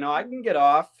docked, I can get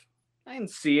off. I can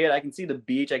see it. I can see the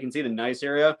beach. I can see the nice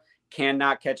area.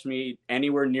 Cannot catch me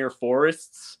anywhere near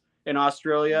forests in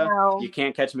Australia. No. You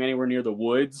can't catch me anywhere near the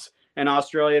woods in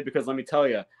Australia because let me tell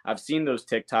you, I've seen those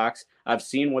TikToks. I've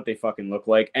seen what they fucking look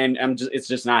like, and it's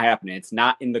just not happening. It's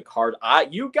not in the card.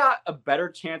 You got a better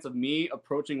chance of me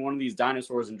approaching one of these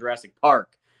dinosaurs in Jurassic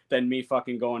Park than me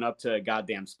fucking going up to a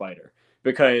goddamn spider.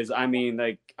 Because I mean,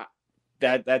 like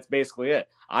that's basically it.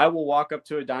 I will walk up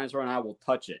to a dinosaur and I will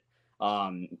touch it.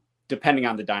 Depending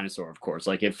on the dinosaur, of course.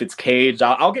 Like if it's caged,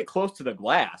 I'll get close to the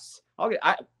glass.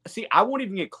 I won't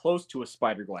even get close to a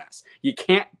spider glass. You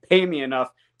can't pay me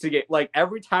enough to get like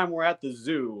every time we're at the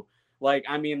zoo. Like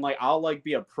I mean, like I'll like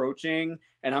be approaching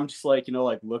and I'm just like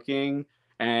like looking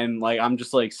and like I'm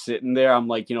just like sitting there. I'm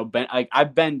like bend. I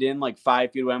bend in like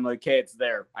 5 feet away. I'm like, okay, it's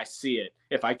there. I see it.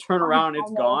 If I turn around, and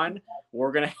it's gone.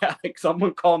 We're gonna have like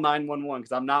someone call 911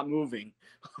 because I'm not moving.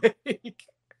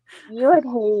 You would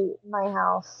hate my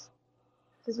house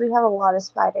because we have a lot of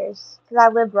spiders. Because I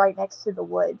live right next to the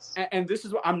woods. And this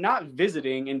is what I'm not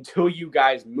visiting until you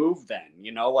guys move then,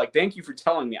 like thank you for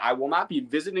telling me. I will not be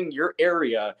visiting your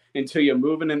area until you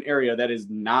move in an area that is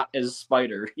not as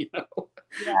spider.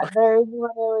 Yeah, there's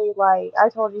literally like I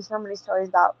told you so many stories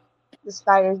about the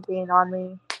spiders being on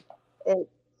me. It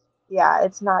yeah,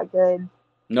 it's not good.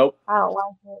 Nope. I don't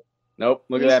like it. Nope.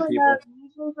 Look at that, people.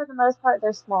 Usually for the most part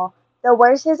they're small. The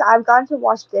worst is I've gone to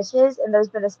wash dishes and there's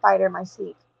been a spider in my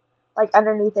sink. Like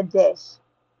underneath a dish.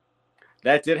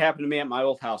 That did happen to me at my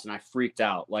old house, and I freaked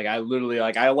out. Like I literally,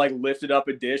 I lifted up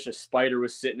a dish, a spider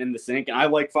was sitting in the sink, and I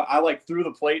threw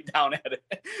the plate down at it.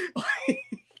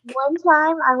 One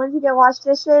time I went to go wash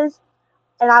dishes,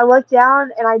 and I looked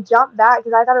down and I jumped back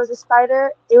because I thought it was a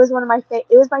spider. It was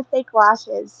it was my fake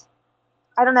lashes.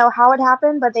 I don't know how it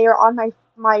happened, but they were on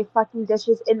my fucking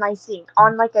dishes in my sink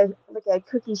on like a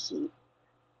cookie sheet.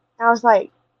 And I was like,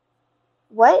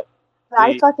 what? But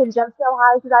I fucking jumped so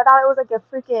high because I thought it was like a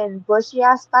freaking bushy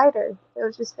ass spider. It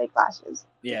was just fake lashes.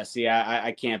 Yeah, see,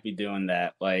 I can't be doing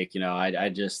that. Like, I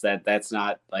just that's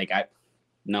not like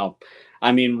no.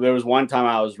 I mean, there was one time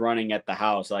I was running at the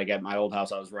house, like at my old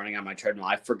house, I was running on my treadmill.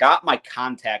 I forgot my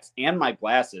contacts and my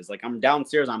glasses. Like I'm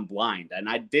downstairs, I'm blind, and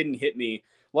I didn't hit me.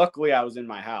 Luckily, I was in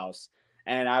my house.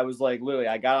 And I was like, literally,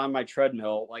 I got on my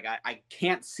treadmill. Like, I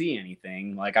can't see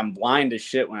anything. Like, I'm blind as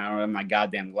shit when I don't have my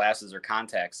goddamn glasses or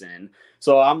contacts in.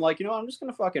 So I'm like, I'm just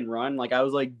going to fucking run. Like, I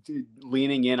was like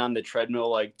leaning in on the treadmill,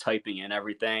 like typing in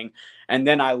everything. And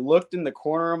then I looked in the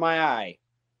corner of my eye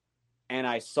and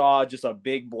I saw just a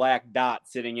big black dot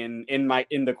sitting in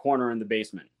the corner in the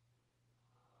basement.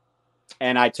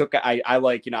 And I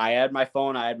had my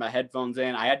phone, I had my headphones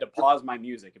in, I had to pause my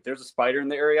music. If there's a spider in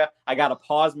the area, I got to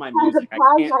pause my music.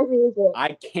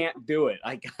 I can't do it.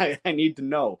 I need to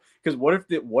know. Because what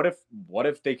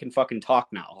if they can fucking talk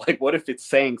now? Like, what if it's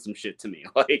saying some shit to me?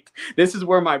 Like, this is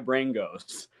where my brain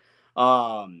goes.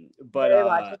 Like,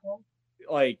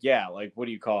 yeah, like, what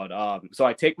do you call it? So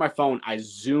I take my phone, I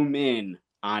zoom in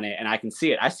on it, and I can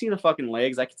see it. I see the fucking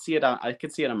legs. I can see it on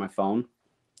my phone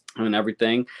and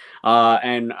everything.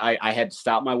 And I had to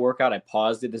stop my workout. I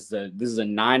paused it. This is a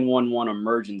 911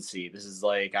 emergency. This is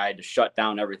like, I had to shut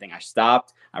down everything. I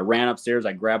stopped. I ran upstairs.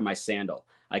 I grabbed my sandal.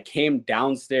 I came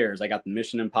downstairs. I got the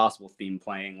Mission Impossible theme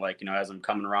playing, like, as I'm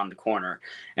coming around the corner,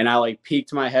 and I like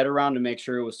peeked my head around to make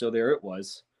sure it was still there. It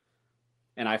was.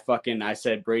 And I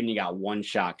said, Braden, you got one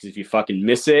shot, because if you fucking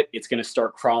miss it, it's gonna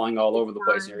start crawling all over the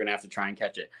place, and you're gonna have to try and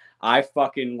catch it. I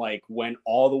fucking like went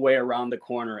all the way around the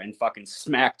corner and fucking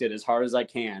smacked it as hard as I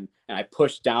can, and I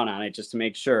pushed down on it just to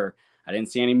make sure. I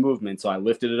didn't see any movement, so I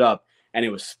lifted it up, and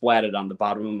it was splatted on the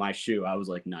bottom of my shoe. I was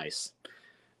like, nice.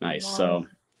 Wow. So,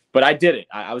 but I did it.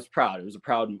 I was proud. It was a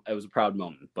proud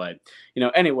moment. But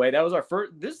anyway, that was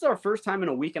this is our first time in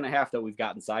a week and a half that we've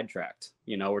gotten sidetracked.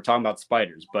 We're talking about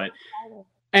spiders, but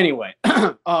anyway,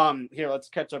 here, let's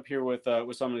catch up here with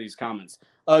some of these comments.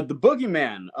 The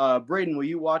Boogeyman, Braden, will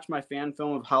you watch my fan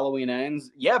film of Halloween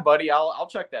Ends? Yeah, buddy, I'll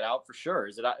check that out for sure.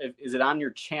 Is it on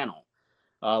your channel?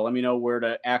 Let me know where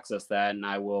to access that, and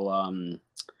I will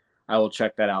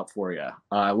check that out for you.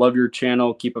 I love your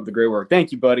channel. Keep up the great work.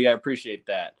 Thank you, buddy. I appreciate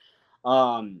that.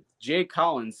 Jay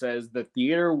Collins says the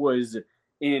theater was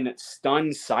in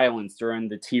stunned silence during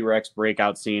the T-Rex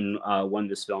breakout scene when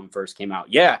this film first came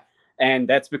out. Yeah, and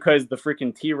that's because the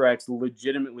freaking T-Rex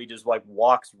legitimately just like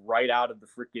walks right out of the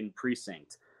freaking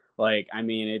precinct. Like, I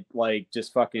mean, it like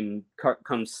just fucking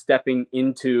comes stepping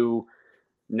into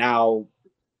now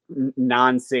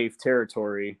non-safe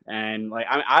territory, and like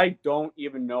I don't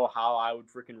even know how I would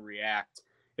freaking react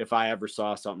if I ever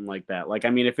saw something like that. Like, I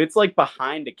mean, if it's like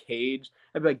behind a cage,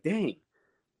 I'd be like, dang,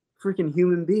 freaking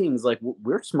human beings, like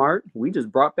we're smart, we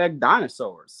just brought back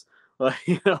dinosaurs.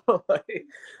 Like,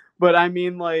 but I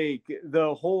mean, like,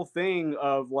 the whole thing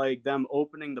of like them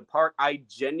opening the park, I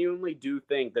genuinely do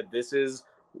think that this is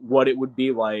what it would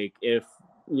be like if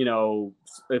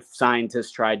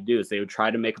scientists tried to do this. They would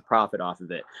try to make a profit off of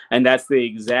it. And that's the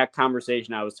exact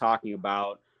conversation I was talking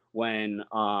about when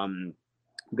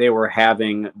they were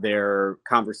having their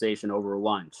conversation over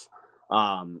lunch.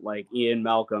 Like Ian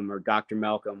Malcolm or Dr.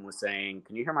 Malcolm was saying,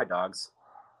 can you hear my dogs?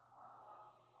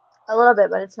 A little bit,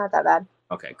 but it's not that bad.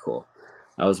 Okay, cool.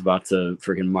 I was about to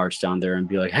freaking march down there and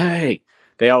be like, hey,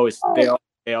 they always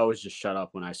just shut up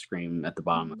when I scream at the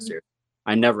bottom of the stairs.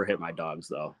 I never hit my dogs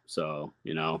though, so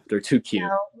they're too cute.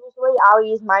 No, usually I'll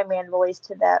use my man voice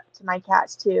to my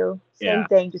cats too. Same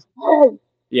thing, just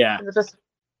yeah.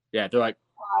 They're like,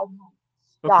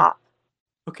 stop.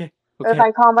 Okay. Or if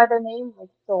I call them by their name, like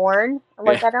Thorn, and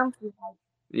look at them. He's like,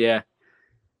 yeah.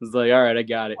 It's like, all right, I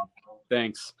got it.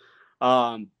 Thanks.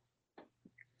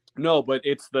 No, but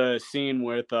it's the scene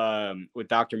with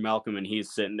Dr. Malcolm, and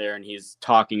he's sitting there and he's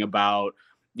talking about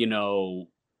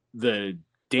the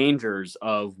dangers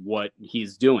of what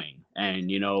he's doing, and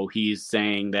he's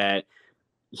saying that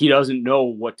he doesn't know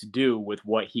what to do with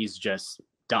what he's just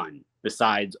done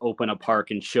besides open a park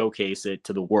and showcase it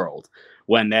to the world,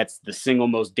 when that's the single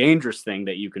most dangerous thing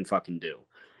that you can fucking do.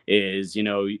 Is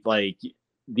like,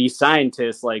 these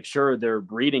scientists, like, sure, they're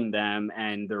breeding them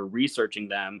and they're researching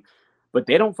them, but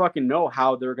they don't fucking know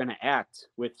how they're going to act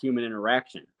with human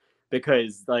interaction.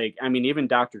 Because, like, I mean, even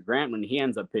Dr. Grant, when he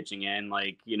ends up pitching in,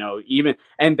 like,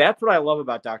 and that's what I love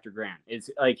about Dr. Grant,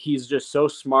 is like, he's just so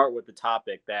smart with the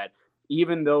topic that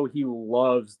even though he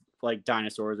loves like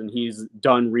dinosaurs and he's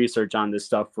done research on this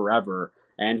stuff forever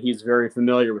and he's very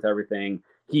familiar with everything,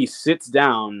 he sits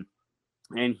down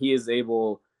and he is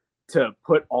able to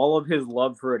put all of his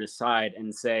love for it aside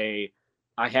and say,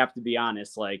 I have to be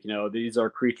honest, like, these are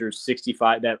creatures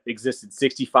that existed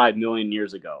 65 million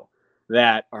years ago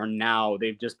that are now,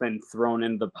 they've just been thrown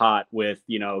in the pot with,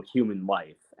 human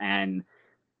life. And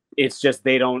it's just,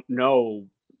 they don't know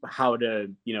how to,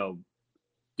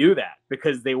 do that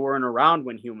because they weren't around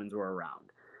when humans were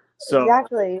around. So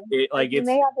exactly. You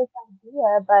may have this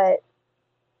idea, but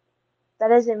that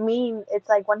doesn't mean it's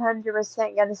like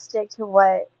 100% going to stick to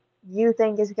what you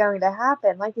think is going to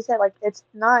happen. Like you said, like, it's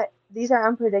not, these are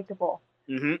unpredictable.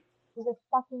 Mm-hmm. These are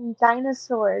fucking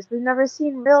dinosaurs. We've never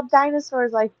seen real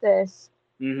dinosaurs like this.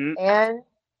 Mm-hmm. And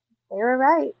they were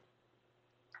right.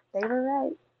 They were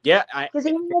right. Yeah. Because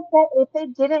even if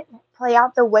it didn't play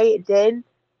out the way it did,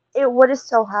 it would have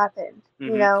still happened.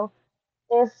 Mm-hmm.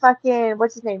 If fucking,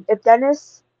 what's his name? If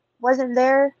Dennis wasn't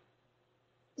there,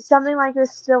 something like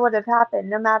this still would have happened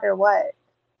no matter what.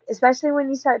 Especially when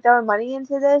you start throwing money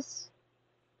into this,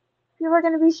 people are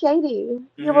going to be shady.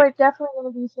 Mm-hmm. People are definitely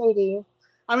going to be shady.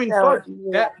 I mean, fuck,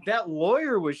 that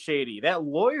lawyer was shady. That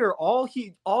lawyer, all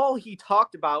he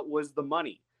talked about was the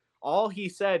money. All he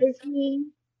said.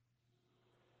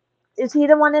 Is he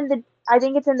the one in the? I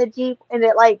think it's in the Jeep, and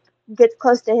it like gets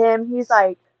close to him. He's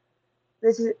like,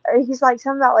 he's like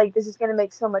something about like, this is gonna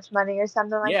make so much money or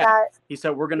something like that. He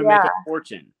said, we're gonna make a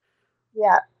fortune.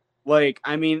 Yeah. Like,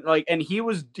 I mean, like, and he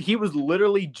was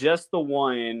literally just the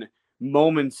one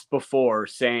moments before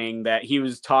saying that he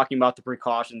was talking about the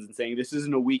precautions and saying, this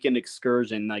isn't a weekend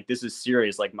excursion. Like, this is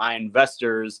serious. Like, my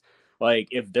investors Like,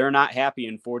 if they're not happy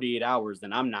in 48 hours,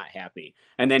 then I'm not happy.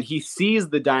 And then he sees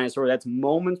the dinosaur. That's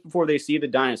moments before they see the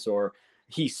dinosaur.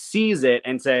 He sees it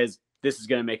and says, this is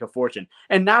going to make a fortune.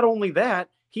 And not only that,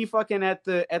 he fucking at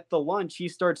the lunch, he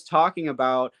starts talking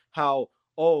about how,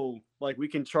 oh, like we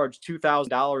can charge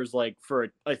 $2,000 like for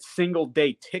a single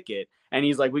day ticket. And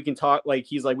he's like, we can talk, like,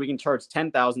 he's like, we can charge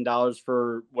 $10,000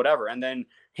 for whatever. And then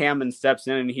Hammond steps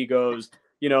in and he goes,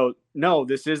 no,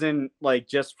 this isn't like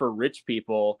just for rich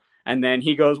people. And then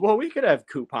he goes, well, we could have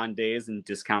coupon days and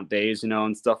discount days,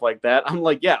 and stuff like that. I'm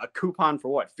like, yeah, a coupon for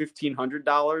what,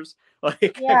 $1,500?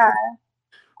 Like, Yeah,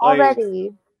 like,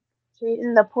 already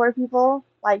treating the poor people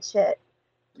like shit.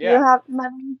 You yeah, don't have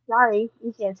money, sorry,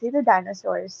 you can't see the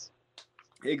dinosaurs.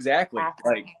 exactly.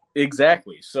 Asshole. Like,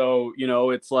 exactly. So,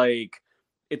 it's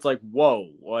like, whoa,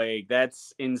 like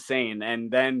that's insane.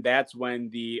 And then that's when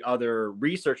the other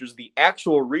researchers, the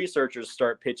actual researchers,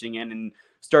 start pitching in and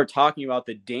start talking about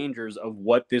the dangers of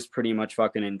what this pretty much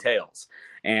fucking entails.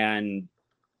 And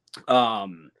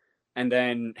um and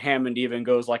then Hammond even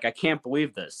goes like, I can't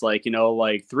believe this. Like,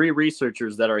 like 3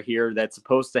 researchers that are here that's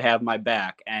supposed to have my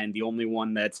back, and the only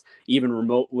one that's even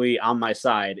remotely on my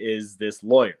side is this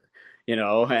lawyer,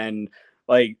 and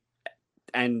like,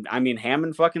 and I mean,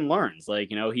 Hammond fucking learns, like,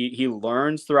 he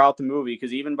learns throughout the movie,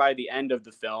 because even by the end of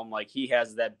the film, like, he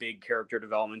has that big character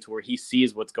development where he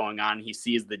sees what's going on, he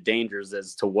sees the dangers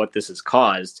as to what this has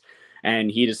caused, and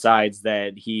he decides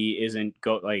that he isn't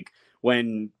like,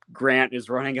 when Grant is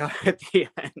running out at the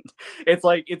end, it's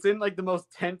like, it's in like the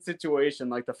most tense situation,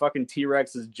 like the fucking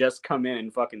T-Rex has just come in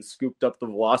and fucking scooped up the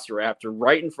Velociraptor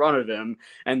right in front of him,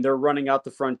 and they're running out the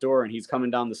front door, and he's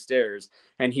coming down the stairs,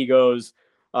 and he goes,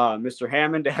 Mr.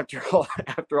 Hammond,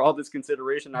 after all this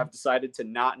consideration, I've decided to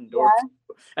not endorse Yeah,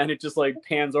 you. And it just like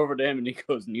pans over to him, and he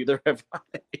goes, neither have I.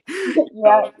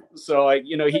 yeah, So like,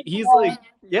 he's like,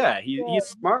 yeah, he's good.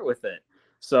 smart with it.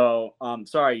 So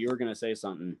sorry, you were gonna say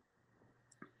something.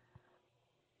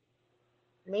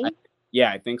 Me?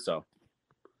 Yeah, I think so.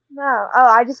 No. Oh,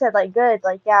 I just said like good.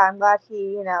 Like, yeah, I'm glad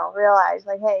he, realized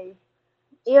like, hey,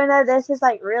 even though this is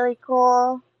like really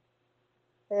cool,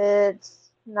 it's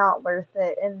not worth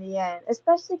it in the end.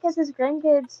 Especially because his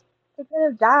grandkids, they could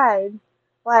have died.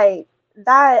 Like,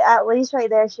 that at least right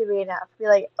there should be enough. Be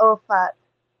like, oh fuck,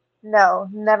 no,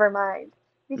 never mind.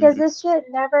 Because Mhm. this shit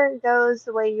never goes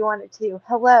the way you want it to.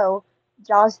 Hello,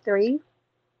 Jaws 3,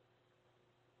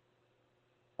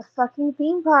 a fucking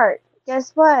theme park.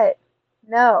 Guess what?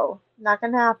 No, not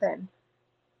gonna happen.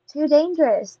 Too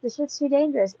dangerous. This shit's too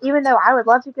dangerous. Even though I would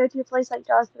love to go to a place like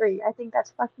Jaws 3, I think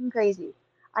that's fucking crazy.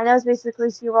 I know it's basically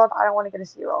SeaWorld. I don't want to go to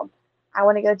SeaWorld. I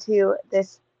want to go to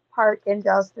this park in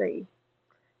Jaws 3.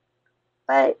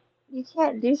 But you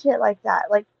can't do shit like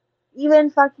that. Like, even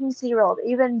fucking SeaWorld,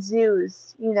 even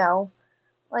zoos,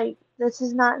 like, this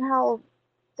is not how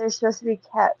they're supposed to be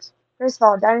kept. First of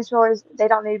all, dinosaurs, they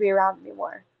don't need to be around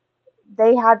anymore.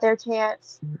 They had their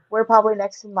chance. We're probably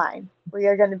next in line. We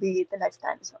are going to be the next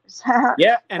dinosaurs.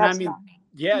 Yeah, and I That's mean, fine.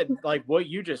 yeah, like what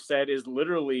you just said is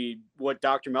literally what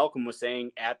Dr. Malcolm was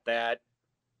saying at that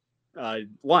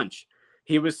lunch.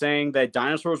 He was saying that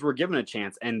dinosaurs were given a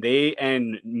chance, and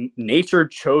nature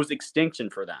chose extinction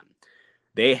for them.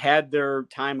 They had their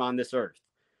time on this earth,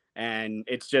 and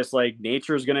it's just like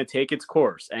nature is going to take its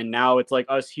course, and now it's like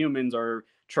us humans are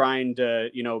trying to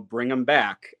bring them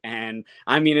back. And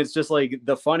I mean, it's just like,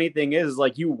 the funny thing is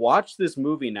like, you watch this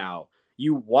movie now,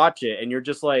 you watch it, and you're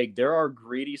just like, there are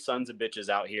greedy sons of bitches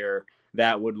out here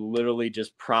that would literally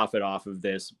just profit off of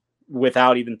this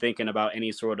without even thinking about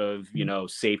any sort of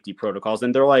safety protocols.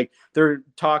 And they're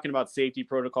talking about safety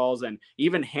protocols, and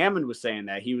even Hammond was saying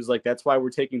that. He was like, that's why we're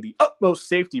taking the utmost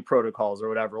safety protocols or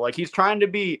whatever. Like, he's trying to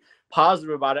be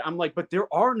positive about it. I'm like, but there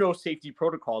are no safety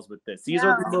protocols with this.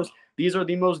 No. These are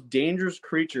the most dangerous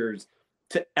creatures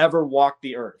to ever walk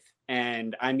the earth.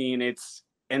 And I mean,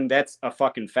 and that's a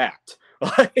fucking fact.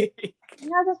 Like, You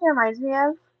know what this reminds me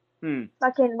of? hmm.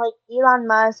 Fucking like Elon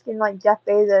Musk and like Jeff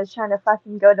Bezos trying to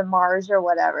fucking go to Mars or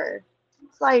whatever.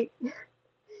 It's like,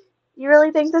 you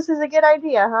really think this is a good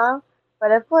idea, huh?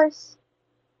 But of course,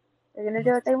 they're gonna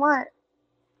do what they want.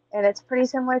 And it's pretty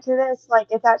similar to this. Like,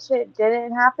 if that shit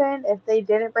didn't happen, if they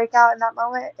didn't break out in that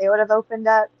moment, they would have opened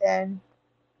up, and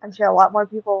I'm sure a lot more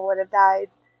people would have died.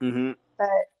 Hmm. But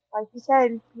like you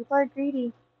said, people are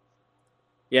greedy.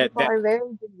 Yeah, People are very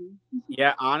greedy.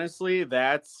 yeah, honestly,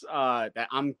 that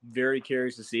I'm very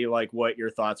curious to see like what your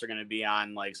thoughts are going to be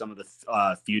on like some of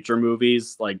the future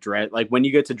movies, like when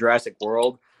you get to Jurassic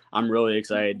World. I'm really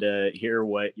excited to hear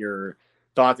what your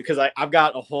thoughts, because I've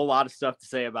got a whole lot of stuff to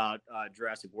say about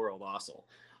Jurassic World also.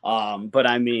 But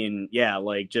I mean, yeah,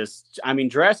 like, just I mean,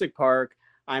 Jurassic Park.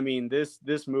 I mean,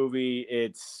 this movie,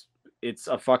 it's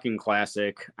a fucking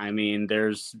classic. I mean,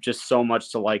 there's just so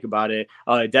much to like about it.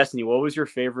 Destiny, what was your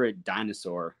favorite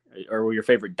dinosaur, or your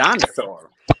favorite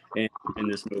dinosaur in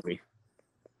this movie?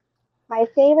 My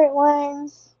favorite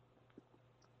ones,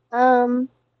 um,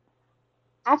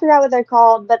 I forgot what they're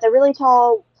called, but the really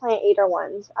tall plant eater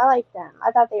ones. I like them.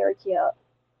 I thought they were cute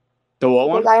The what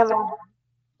because one? I am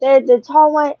the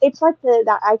tall one. It's like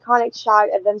that iconic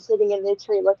shot of them sitting in the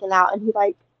tree looking out, and he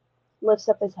like lifts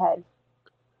up his head.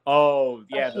 Oh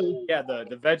Or yeah, she.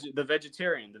 the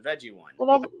vegetarian, the veggie one.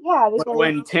 Yeah, because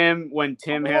When I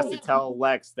Tim feel has to like tell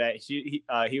Lex that he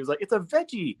was like, it's a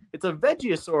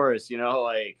veggiesaurus,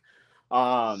 like,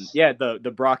 yeah, the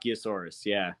brachiosaurus,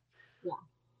 yeah. yeah,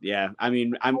 Yeah, I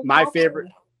mean, my favorite.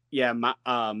 exactly. Yeah,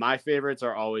 my favorites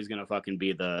are always gonna fucking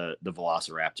be the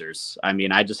Velociraptors. I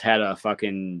mean, I just had a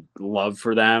fucking love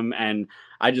for them, and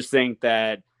I just think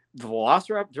that the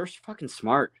Velociraptors, they're fucking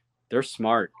smart. They're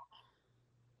smart.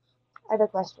 I have a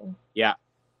question. Yeah,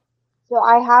 So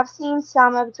I have seen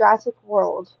some of Jurassic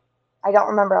World. I don't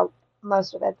remember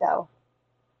most of it though.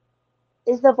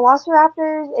 Is the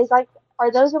Velociraptors is like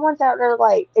are those the ones that are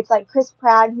like it's like Chris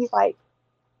Pratt and he's like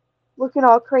looking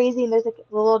all crazy and there's like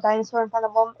a little dinosaur in front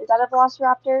of him? Is that a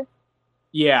Velociraptor?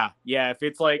 yeah. If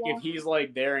it's like if Yeah. he's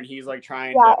like there and he's like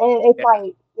trying Yeah, to, and it's yeah,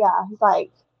 like yeah, he's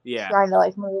like yeah, trying to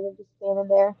like move and just standing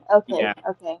there. Okay, yeah.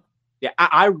 okay. Yeah,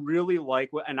 I really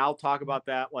like what, and I'll talk about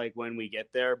that like when we get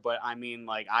there. But I mean,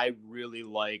 like, I really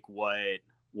like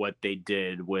what they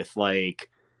did with like,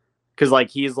 because like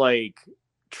he's like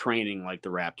training like the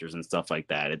Raptors and stuff like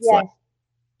that. It's like, Yes,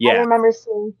 I yeah, remember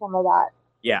seeing some of that.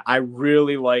 yeah, I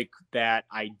really like that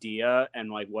idea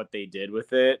and like what they did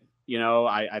with it.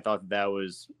 I thought that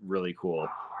was really cool.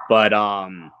 But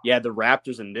yeah, the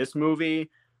Raptors in this movie,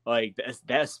 like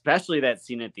that, especially that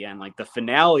scene at the end, like the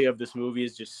finale of this movie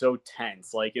is just so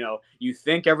tense. Like, you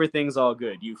think everything's all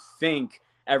good. You think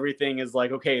everything is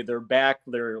like, okay, they're back,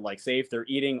 they're like safe, they're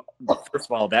eating. First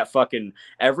of all, that fucking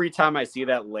every time I see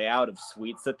that layout of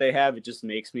sweets that they have, it just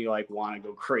makes me like want to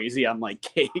go crazy on like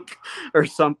cake or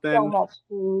So something. much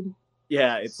food.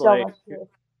 Yeah, it's So like, much food.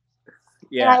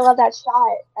 And yeah, I love that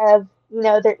shot of,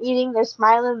 they're eating, they're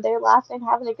smiling, they're laughing,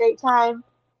 having a great time.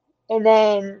 And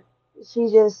then she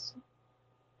just,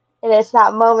 and it's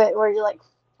that moment where you're like,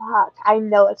 fuck, I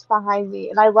know it's behind me.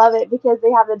 And I love it because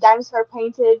they have the dinosaur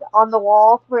painted on the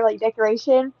wall for like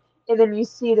decoration. And then you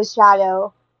see the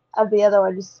shadow of the other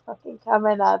one just fucking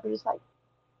coming up. And just like,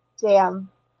 damn.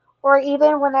 Or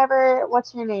even whenever,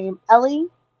 what's her name? Ellie,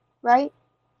 right?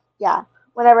 Yeah.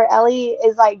 Whenever Ellie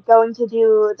is like going to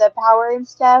do the power and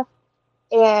stuff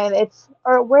and it's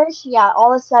or where is she at?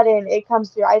 All of a sudden it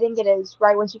comes through. I think it is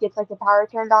right when she gets like the power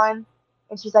turned on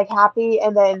and she's like happy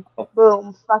and then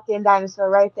boom, fucking dinosaur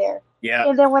right there. yeah,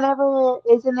 And then whenever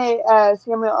isn't it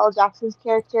Samuel L. Jackson's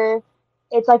character,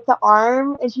 it's like the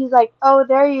arm and she's like, oh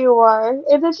there you are.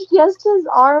 And then just his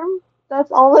arm.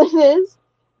 That's all it is.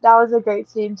 That was a great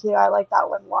scene too. I like that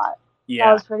one a lot. That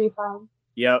yeah, was pretty fun.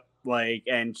 yep. Like,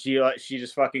 and she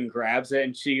just fucking grabs it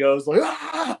and she goes like,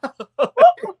 ah!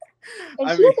 And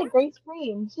I she mean, has a great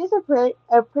scream. She has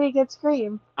a pretty good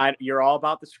scream. you're all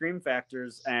about the scream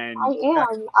factors, and I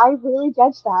am. I really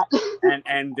judge that.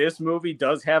 and this movie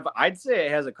does have, I'd say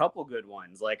it has a couple good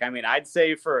ones. Like, I mean, I'd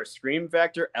say for a scream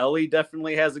factor, Ellie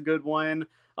definitely has a good one.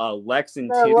 Lex and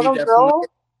The Timmy little definitely. girl,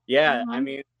 Yeah, I hmm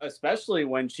mean, especially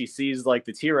when she sees like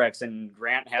the T-Rex and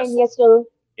Grant has and to, yes, so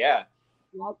yeah,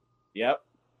 yep. yep.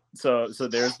 So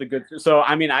there's the good. So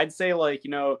I mean, I'd say like,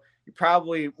 you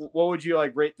probably, what would you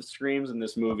like rate the screams in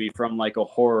this movie from like a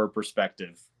horror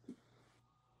perspective?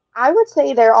 I would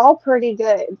say they're all pretty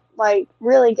good, like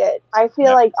really good. I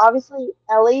feel Yep. like obviously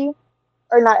Ellie,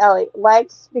 or not Ellie,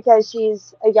 Lex, because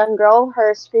she's a young girl,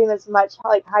 her scream is much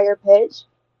like higher pitch,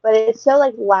 but it's so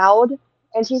like loud,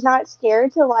 and she's not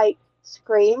scared to like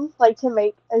scream, like to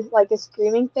make like a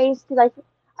screaming face. Because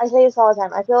I say this all the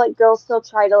time. I feel like girls still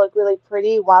try to look really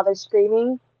pretty while they're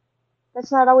screaming.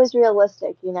 That's not always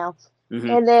realistic. Hmm.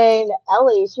 And then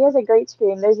Ellie, she has a great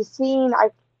scream. There's a scene I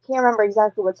can't remember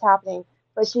exactly what's happening,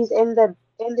 but she's in the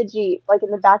Jeep, like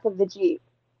in the back of the Jeep,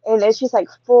 and it's just like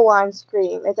full on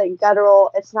scream. It's like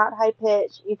guttural. It's not high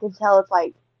pitch. You can tell it's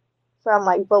like from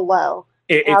like below.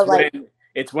 It, And I it's was like, when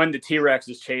it's when the T-Rex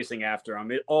is chasing after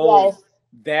him. yes,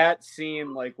 That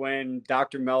scene, like when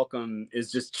Dr. Malcolm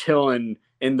is just chilling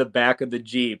in the back of the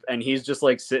Jeep and he's just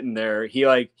like sitting there. He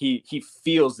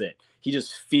feels it. He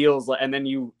just feels like, and then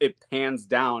it pans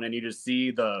down and you just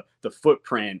see the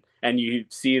footprint and you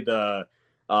see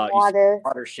you see water.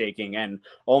 water shaking, and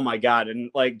oh my god,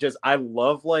 and like just I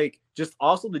love like just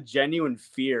also the genuine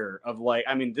fear of like,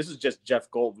 I mean, this is just Jeff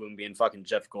Goldblum being fucking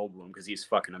Jeff Goldblum because he's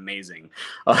fucking amazing.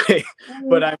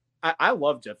 But I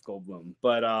love Jeff Goldblum.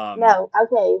 But No,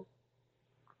 okay.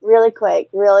 Really quick,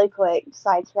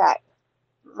 sidetrack.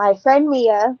 My friend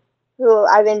Mia, who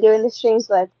I've been doing the streams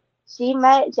with, she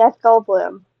met Jeff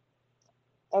Goldblum,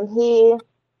 and he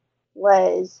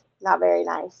was not very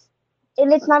nice.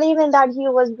 And it's not even that he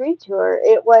was rude to her.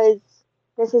 It was,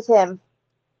 this is him.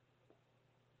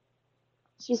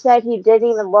 She said he didn't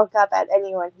even look up at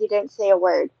anyone. He didn't say a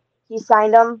word. He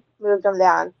signed them, moved them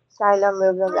down. Signed them,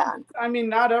 moved them down. I mean,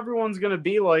 not everyone's gonna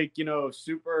be like,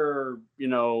 super,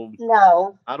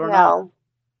 No. I don't know.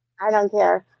 I don't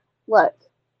care. Look,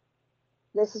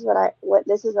 this is what I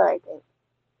think.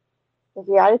 If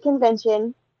you're at a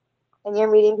convention and you're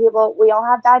meeting people, we all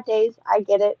have bad days. I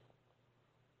get it.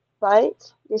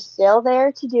 But you're still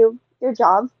there to do your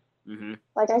job. Mm-hmm.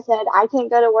 Like I said, I can't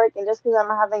go to work, and just because I'm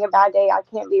having a bad day, I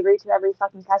can't be rude to every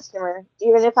fucking customer.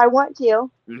 Even if I want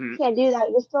to, can't do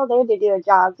that. You're still there to do a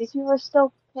job. These people are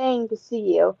still paying to see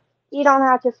you. You don't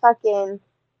have to fucking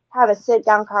have a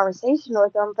sit-down conversation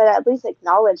with them, but at least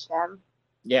acknowledge them.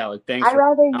 Yeah, like thanks. I'd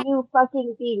rather you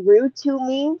fucking be rude to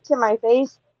me, to my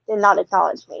face, than not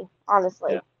acknowledge me,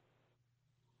 honestly. Yeah.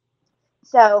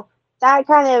 So that's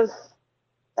kind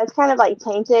of like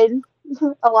tainted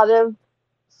a lot of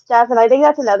stuff, and I think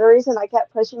that's another reason I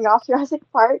kept pushing off Jurassic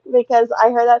Park, because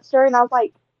I heard that story and I was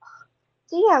like,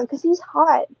 damn, because he's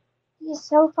hot. He's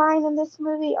so fine in this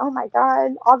movie. Oh my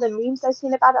god. All the memes I've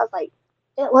seen about it, I was like,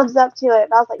 it lives up to it.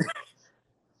 But I was like,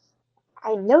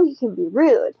 I know you can be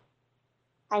rude.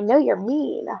 I know you're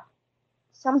mean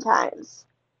sometimes.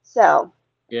 So.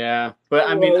 Yeah, but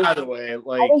I mean, either way,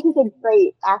 like. I think he's a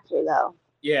great actor, though.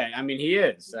 Yeah, I mean, he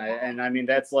is. And I mean,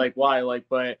 that's like why, like,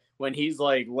 but when he's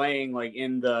like laying like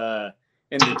in the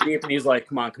Jeep and he's like,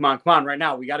 come on, right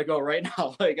now. We got to go right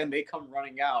now. Like, and they come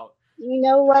running out. You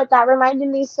know what that reminded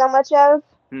me so much of?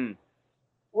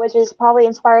 Which is probably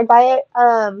inspired by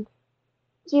it.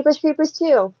 Jeepers Creepers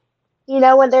 2. You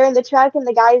know, when they're in the truck and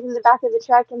the guy's in the back of the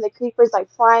truck and the creeper's like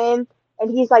flying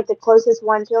and he's like the closest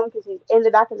one to him because he's in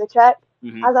the back of the truck.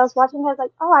 As I was watching, I was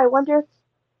like, oh, I wonder if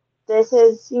this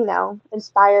is,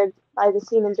 inspired by the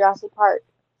scene in Jurassic Park.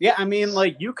 Yeah, I mean,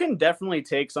 like, you can definitely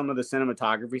take some of the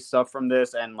cinematography stuff from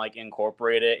this and, like,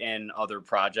 incorporate it in other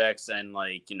projects and,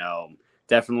 like,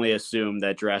 definitely assume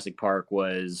that Jurassic Park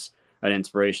was an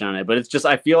inspiration on it. But it's just,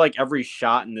 I feel like every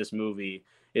shot in this movie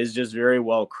is just very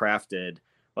well crafted,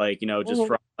 like, just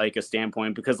from, like, a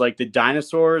standpoint. Because, like, the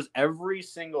dinosaurs, every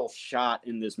single shot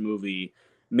in this movie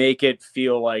make it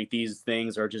feel like these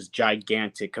things are just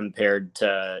gigantic compared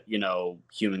to,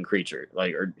 human creatures,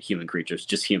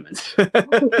 just humans,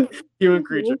 human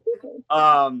creatures.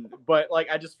 But like,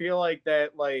 I just feel like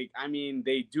that, like, I mean,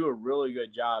 they do a really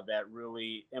good job at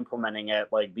really implementing it.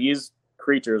 Like, these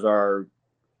creatures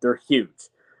they're huge.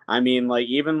 I mean, like,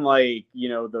 even like,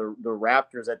 the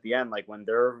raptors at the end, like when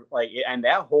they're like, and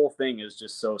that whole thing is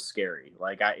just so scary.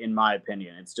 Like, in my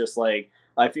opinion, it's just like,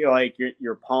 I feel like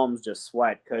your palms just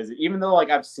sweat because even though like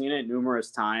I've seen it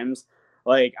numerous times,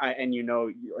 like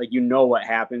what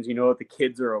happens, that the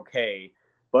kids are okay,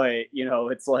 but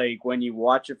it's like when you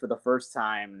watch it for the first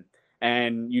time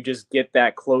and you just get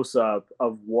that close up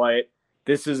of what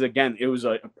this is. Again, it was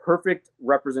a perfect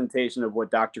representation of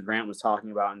what Dr. Grant was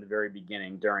talking about in the very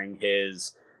beginning during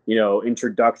his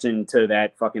introduction to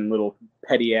that fucking little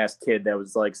petty ass kid that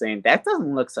was like saying that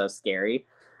doesn't look so scary.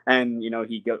 And,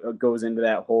 he goes into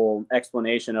that whole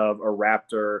explanation of a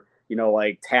raptor,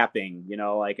 like tapping,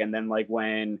 like, and then like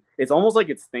when it's almost like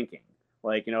it's thinking,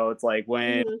 like, it's like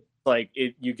when like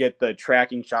you get the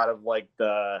tracking shot of like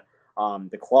the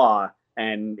claw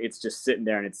and it's just sitting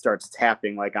there and it starts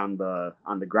tapping like on the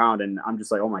ground. And I'm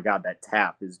just like, oh my God, that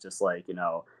tap is just like,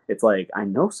 it's like, I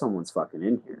know someone's fucking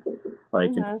in here.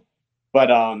 Like, but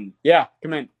yeah,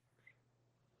 come in.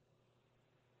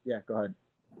 Yeah, go ahead.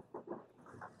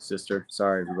 Sister,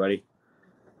 sorry everybody.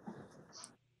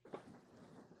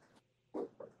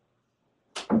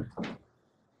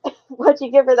 What'd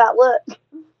you give her that look?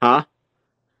 Huh?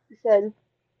 You said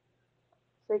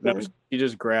freaking. No, she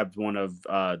just grabbed one of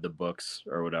the books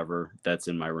or whatever that's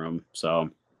in my room.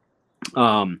 So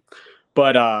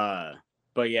but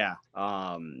yeah,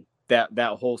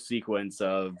 that whole sequence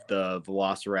of the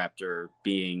velociraptor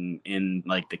being in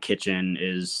like the kitchen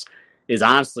is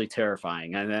honestly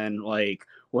terrifying. And then like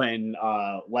when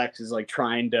Lex is like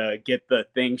trying to get the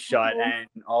thing shut and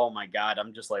oh my God,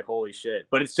 I'm just like, holy shit.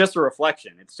 But it's just a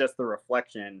reflection. It's just the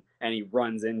reflection. And he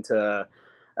runs into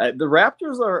the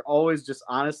raptors are always just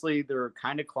honestly, they're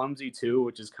kind of clumsy too,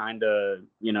 which is kind of,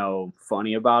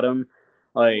 funny about them.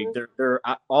 Like they're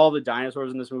all the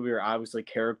dinosaurs in this movie are obviously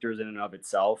characters in and of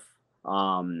itself.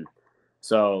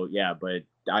 So yeah, but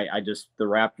I just the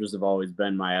Raptors have always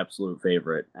been my absolute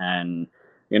favorite, and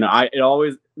it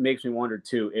always makes me wonder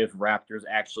too if Raptors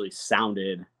actually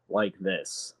sounded like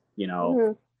this,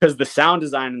 because the sound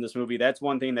design in this movie, that's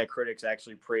one thing that critics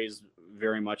actually praise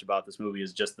very much about this movie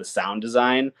is just the sound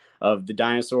design of the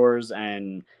dinosaurs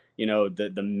and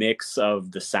the mix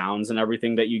of the sounds and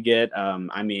everything that you get.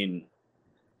 I mean,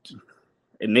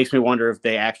 it makes me wonder if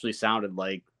they actually sounded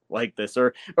like this,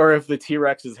 or if the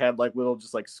T-Rexes had like little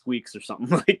just like squeaks or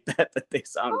something like that they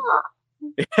sounded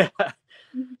like. Yeah.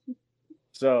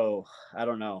 So I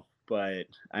don't know, but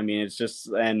I mean it's just,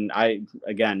 and I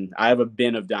have a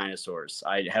bin of dinosaurs.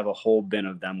 I have a whole bin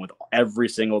of them with every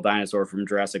single dinosaur from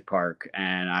Jurassic Park,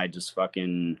 and I just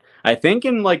I think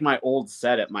in like my old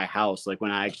set at my house, like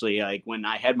when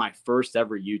I had my first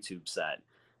ever YouTube set,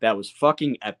 that was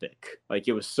fucking epic. Like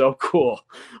it was so cool.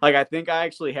 Like I think I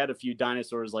actually had a few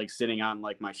dinosaurs like sitting on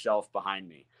like my shelf behind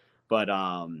me. But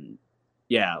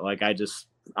yeah, like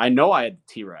I know I had the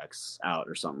T-Rex out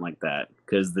or something like that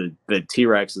because the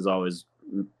T-Rex has always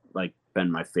like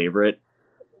been my favorite.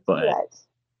 But T-Rex.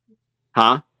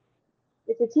 Huh?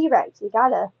 It's a T-Rex. You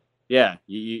gotta. Yeah,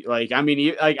 you like I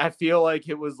mean I feel like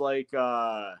it was like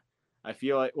I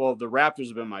feel like, well, the Raptors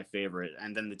have been my favorite,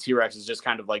 and then the T-Rex has just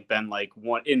kind of like been like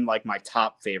one in like my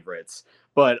top favorites.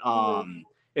 But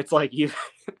it's like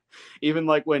even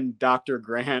like when Dr.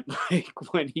 Grant, like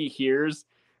when he hears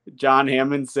John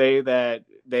Hammond say that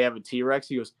they have a T-Rex,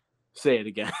 he goes, "Say it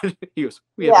again." He goes,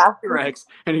 "We have a T-Rex,"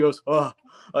 and he goes, "Oh,"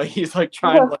 he's like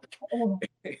trying to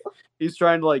like he's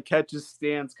trying to like catch his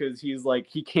stance because he's like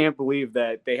he can't believe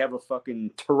that they have a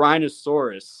fucking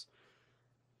Tyrannosaurus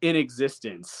in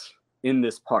existence in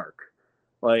this park.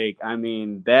 Like, I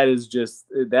mean, that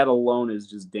alone is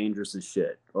just dangerous as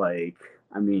shit. Like,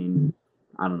 I mean,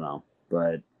 I don't know,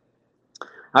 but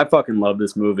I fucking love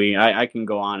this movie. I can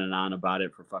go on and on about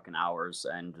it for fucking hours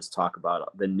and just talk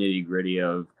about the nitty gritty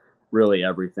of really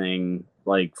everything,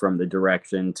 like from the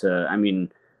direction to, I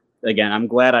mean, again, I'm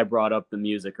glad I brought up the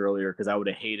music earlier because I would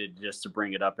have hated just to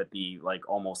bring it up at the like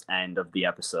almost end of the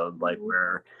episode, like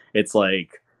where it's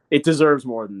like, it deserves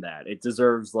more than that. It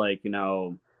deserves like,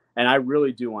 and I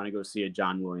really do want to go see a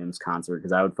John Williams concert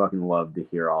because I would fucking love to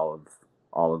hear all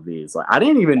of these. Like I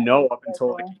didn't even know up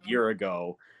until like a year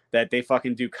ago that they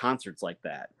fucking do concerts like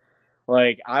that.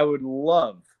 Like I would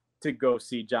love to go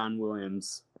see John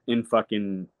Williams I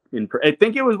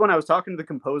think it was when I was talking to the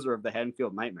composer of the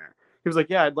Haddonfield Nightmare. He was like,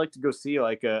 "Yeah, I'd like to go see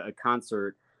like a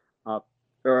concert,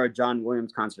 or a John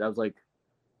Williams concert." I was like,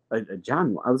 I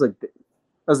was like,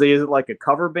 "Is it like a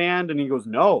cover band?" And he goes,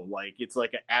 "No, like it's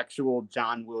like an actual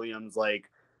John Williams, like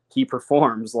he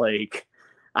performs." Like,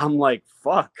 I'm like,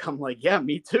 "Fuck!" I'm like, "Yeah,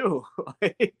 me too."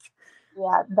 Like,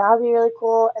 Yeah, that would be really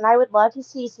cool. And I would love to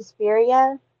see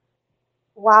Suspiria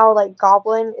while like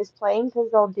Goblin is playing because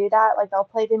they'll do that. Like they'll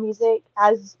play the music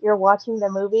as you're watching the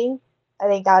movie. I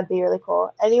think that would be really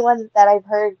cool. Anyone that I've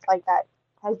heard like that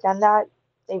has done that,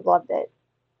 they've loved it.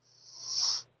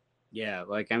 yeah,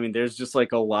 like I mean, there's just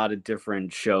like a lot of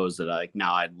different shows that like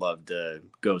now I'd love to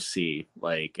go see.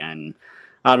 Like, and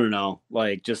I don't know,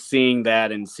 like just seeing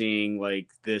that and seeing like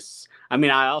this. I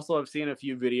mean, I also have seen a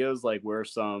few videos like where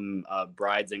some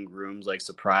brides and grooms like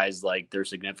surprised like their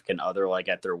significant other like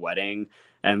at their wedding,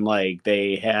 and like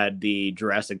they had the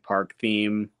Jurassic Park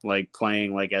theme like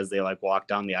playing like as they like walk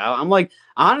down the aisle. I'm like,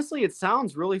 honestly, it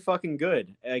sounds really fucking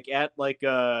good. Like at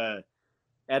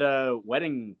a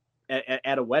wedding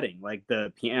at a wedding, like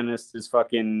the pianist is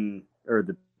fucking, or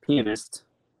the pianist.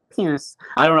 I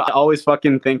don't know. I always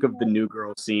fucking think of the New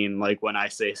Girl scene, like when I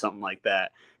say something like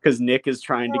that, because Nick is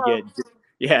trying to get,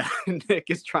 yeah, Nick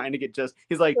is trying to get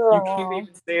he's like, you can't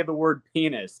even say the word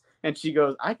penis, and she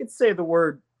goes, I could say the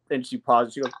word, and she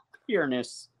pauses. She goes,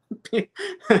 pianist. The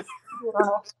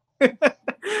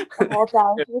whole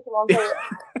time. She just won't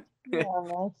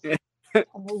say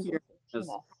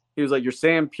it. He was like, "You're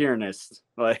saying pianist."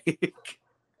 Like,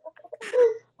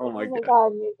 oh my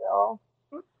god, New Girl.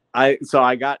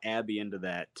 I got Abby into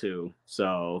that too.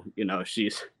 So,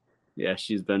 she's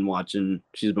been watching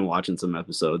some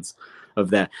episodes of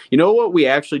that. You know what we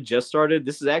actually just started?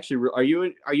 This is actually, are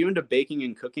you into baking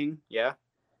and cooking? Yeah.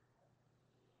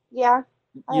 Yeah.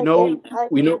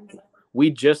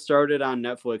 We just started on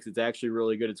Netflix. It's actually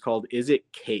really good. It's called Is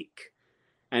It Cake?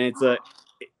 And it's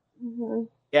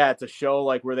yeah, it's a show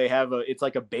like where they have it's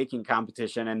like a baking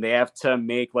competition and they have to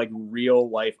make like real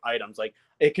life items. Like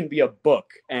it can be a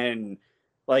book and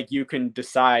like you can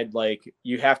decide, like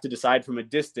you have to decide from a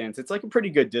distance. It's like a pretty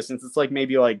good distance. It's like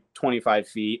maybe like 25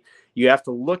 feet. You have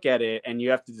to look at it and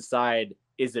you have to decide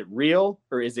is it real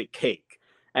or is it cake?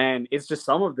 And it's just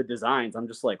some of the designs. I'm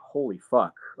just like, holy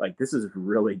fuck, like this is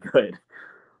really good.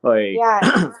 Like, Yeah.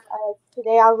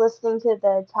 Today I was listening to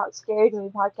the Talk Scary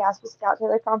Movie podcast with Scout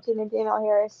Taylor Compton and Daniel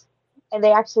Harris, and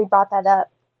they actually brought that up,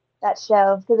 that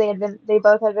show, because they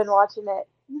both had been watching it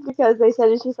because they said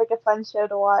it's just like a fun show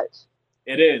to watch.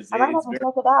 it is. I might have to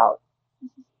check it out.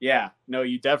 Yeah, no,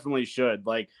 you definitely should.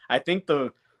 Like, I think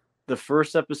the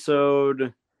first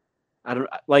episode, I don't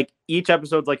like each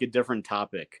episode's like a different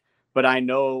topic, but I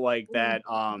know like that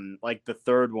like the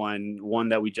third one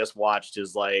that we just watched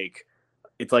is like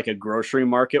it's like a grocery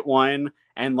market one,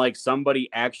 and like somebody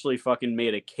actually fucking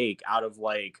made a cake out of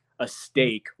like a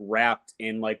steak wrapped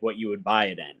in like what you would buy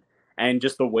it in. And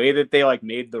just the way that they like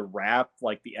made the wrap,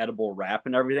 like the edible wrap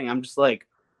and everything, I'm just like,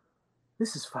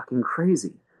 this is fucking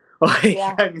crazy. Like,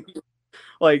 Yeah. I mean,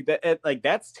 like that, like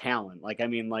that's talent. Like, I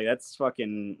mean, like that's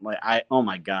fucking like oh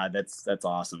my god, that's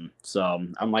awesome. So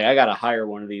I'm like, I gotta hire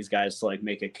one of these guys to like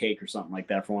make a cake or something like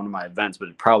that for one of my events, but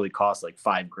it probably costs like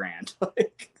 $5,000.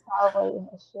 Probably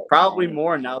a shit Probably ton.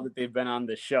 more now that they've been on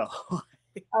the show.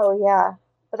 Oh yeah,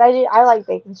 but I like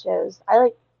baking shows. I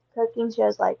like cooking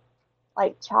shows like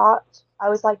Chopped. I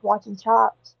always like watching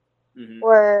Chopped. Mm-hmm.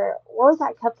 Or what was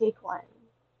that cupcake one?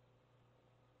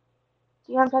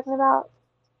 Do you know what I'm talking about?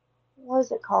 What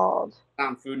is it called?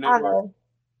 On Food I don't Network. know.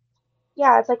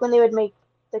 Yeah, it's like when they would make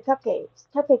the cupcakes.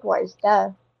 Cupcake Wars,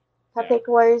 duh. Cupcake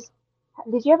Wars.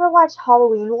 Did you ever watch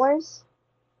Halloween Wars?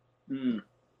 Mm.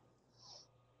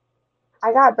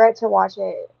 I got Brett to watch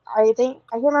it. I can't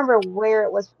remember where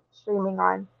it was streaming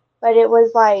on, but it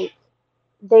was like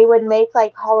they would make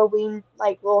like Halloween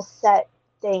like little set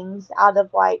things out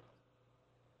of like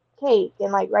cake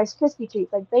and like Rice Krispie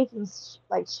treats, like baking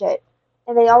like shit.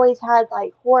 And they always had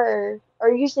like horror, or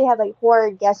usually had like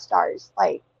horror guest stars.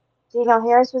 Like Daniel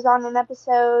Harris was on an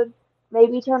episode,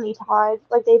 maybe Tony Todd.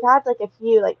 Like they've had like a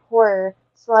few like horror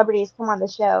celebrities come on the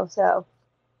show. So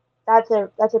that's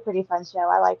a pretty fun show.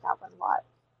 I like that one a lot.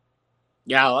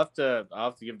 Yeah, I'll have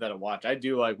to give that a watch. I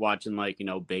do like watching like, you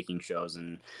know, baking shows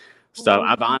and stuff.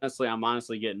 Mm-hmm. I'm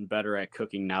honestly getting better at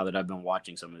cooking now that I've been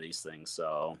watching some of these things.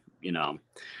 So, you know,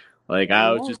 like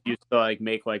I was Yeah. just used to like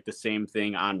make like the same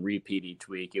thing on repeat each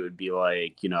week. It would be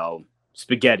like, you know,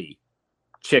 spaghetti,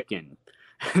 chicken,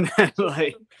 and then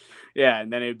like yeah,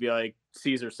 and then it'd be like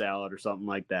Caesar salad or something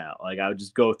like that. Like I would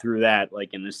just go through that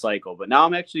like in this cycle. But now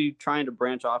I'm actually trying to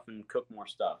branch off and cook more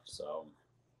stuff. So,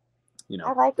 you I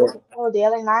know. like it. Oh, the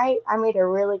other night I made a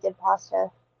really good pasta.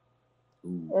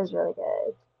 Ooh, It was really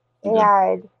good. you It good.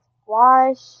 had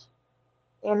squash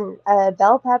and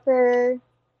bell pepper, and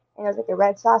it was like a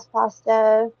red sauce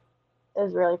pasta. It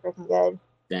was really freaking good.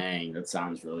 Dang, that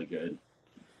sounds really good.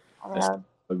 I That's know.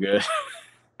 so good.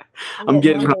 I'm I'm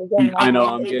getting getting hungry again I know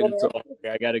now. I'm getting so hungry.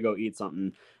 I gotta go eat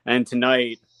something. And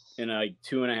tonight, in like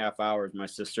 2.5 hours, my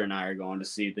sister and I are going to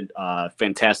see the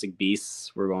Fantastic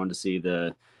Beasts. We're going to see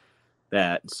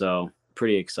that. So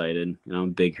pretty excited. You know, I'm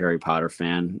a big Harry Potter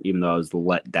fan, even though I was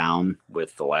let down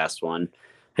with the last one.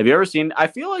 Have you ever seen? I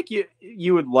feel like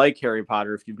you would like Harry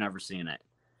Potter if you've never seen it.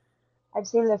 I've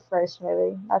seen the first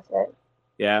movie. That's it.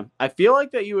 Yeah, I feel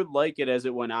like that you would like it as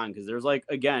it went on because there's like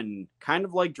again, kind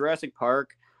of like Jurassic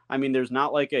Park. I mean,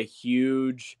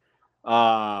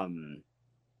 um,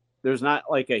 there's not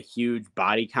like a huge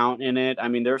body count in it. I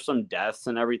mean, there's some deaths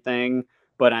and everything,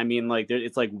 but I mean, like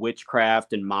it's like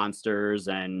witchcraft and monsters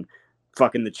and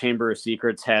fucking the Chamber of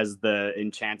Secrets has the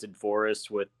enchanted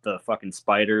forest with the fucking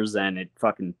spiders and it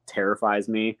fucking terrifies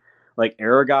me. Like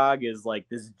Aragog is like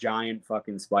this giant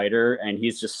fucking spider and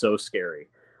he's just so scary.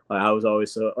 Like, I was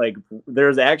always so like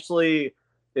there's actually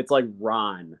it's like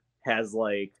Ron has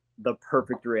like the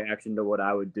perfect reaction to what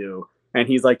I would do. And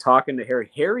he's like talking to Harry.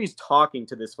 Harry's talking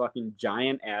to this fucking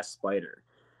giant ass spider.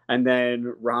 And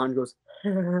then Ron goes,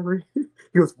 Harry.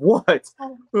 He goes, what?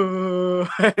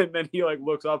 And then he like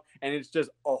looks up and it's just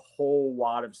a whole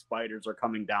lot of spiders are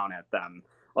coming down at them.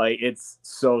 Like it's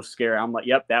so scary. I'm like,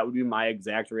 yep, that would be my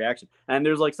exact reaction. And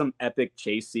there's like some epic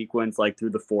chase sequence like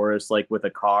through the forest, like with a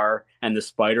car, and the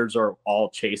spiders are all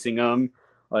chasing them.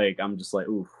 Like I'm just like,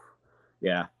 oof,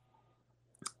 yeah,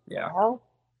 yeah. Well,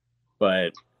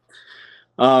 But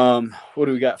what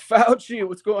do we got? Fauci,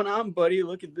 what's going on, buddy?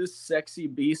 Look at this sexy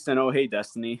beast. And oh hey,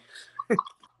 Destiny.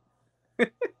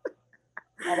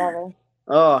 whatever.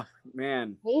 Oh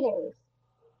man. Haters.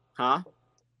 Huh?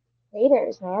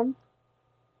 Haters, man.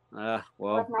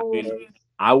 Well, Fuck my I mean, haters.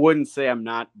 I wouldn't say I'm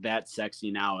not that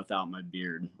sexy now without my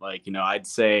beard. Like, you know, I'd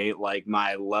say like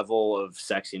my level of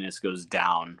sexiness goes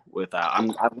down without.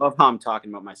 I love how I'm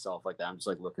talking about myself like that. I'm just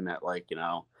like looking at like, you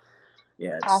know,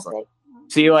 yeah, it's like, Classic.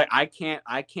 See, like I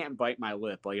can't bite my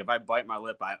lip. Like if I bite my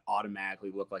lip, I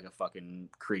automatically look like a fucking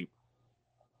creep.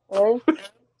 Really?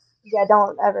 Yeah,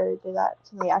 don't ever do that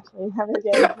to me, actually. Never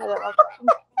again. I don't like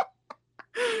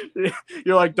that.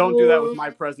 You're like, don't do that with my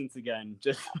presence again.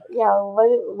 Just Yeah,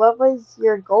 what was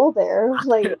your goal there?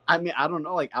 Like, I mean, I don't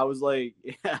know. Like I was like,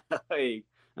 yeah, like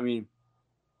I mean,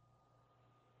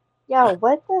 yeah,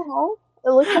 what the hell? It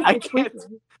looks like I you're can't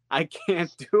tweaking. I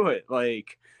can't do it.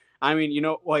 Like I mean,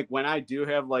 like when I do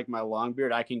have like my long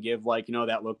beard, I can give like,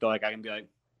 that look though, like I can be like,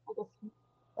 Like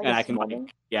and a I can Smolder?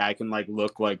 like, yeah, I can like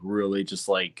look like really just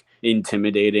like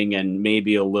intimidating and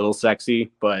maybe a little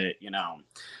sexy, but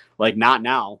like not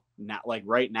now. Not like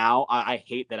right now. I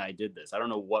hate that I did this. I don't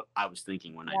know what I was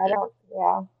thinking when I Yeah, I did. don't,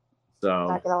 yeah, So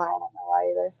not gonna lie, I don't know why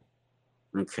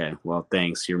either. okay, well,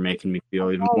 thanks. You're making me feel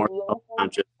I'm even sorry, more you look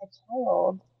like self-conscious. a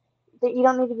child. That you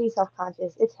don't need to be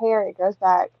self-conscious. It's hair, it grows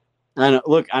back. I know.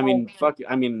 Look, I Like, mean, fuck.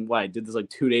 I mean, what? I did this like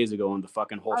 2 days ago, and the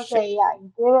fucking whole shit. okay, yeah,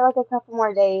 give it like a couple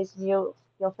more days, and you'll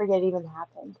forget it even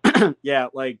happened. Yeah,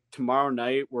 like tomorrow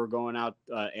night we're going out.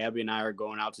 Abby and I are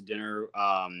going out to dinner,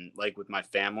 like with my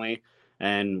family,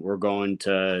 and we're going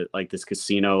to like this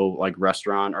casino, like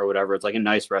restaurant or whatever. It's like a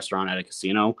nice restaurant at a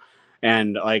casino,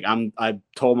 and like I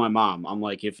told my mom, I'm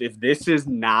like, if this is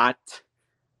not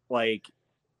like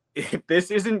if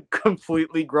this isn't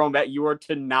completely grown back, you are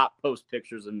to not post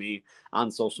pictures of me on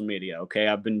social media. Okay.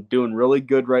 I've been doing really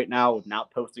good right now with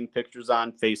not posting pictures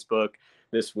on Facebook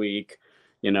this week,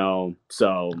 so You know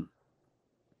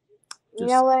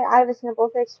just what? I have a simple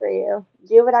fix for you.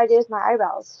 Do what I do with my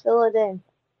eyebrows. Fill it in.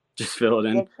 just fill it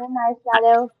in. Get some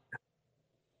eyeshadow.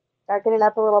 Darken it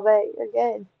up a little bit. You're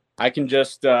good. I can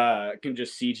just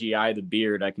CGI the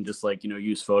beard. I can just like,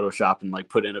 use Photoshop and like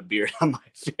put in a beard on my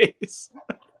face.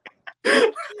 There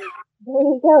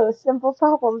you go. Simple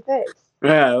problem fixed.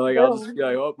 Yeah, like I'll just be Boom.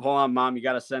 like, oh, hold on, mom, you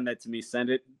gotta send that to me.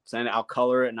 Send it. I'll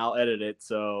color it and I'll edit it.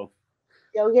 So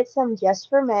Go get some just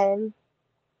for men.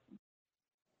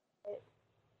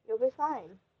 You'll be fine.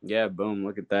 yeah, boom,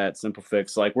 look at that. Simple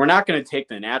fix. Like we're not gonna take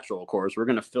the natural course. We're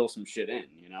gonna fill some shit in,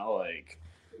 like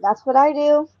That's what I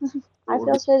do. I we're,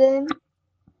 fill shit in.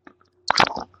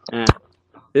 eh.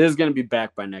 It is gonna be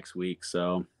back by next week,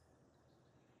 so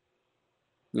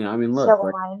I mean look, So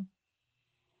like, am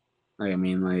I. I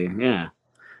mean, like, yeah.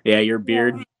 Yeah, your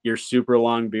beard, Yeah. your super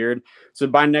long beard. So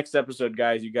by next episode,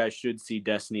 guys, you guys should see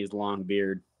Destiny's long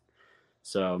beard.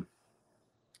 So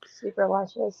Super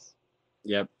luscious.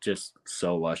 yep, just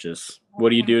so luscious. That's What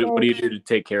do you good. do to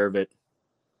take care of it?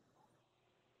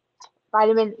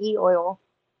 Vitamin E oil.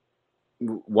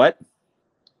 What?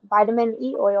 Vitamin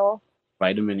E oil.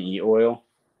 Vitamin E oil?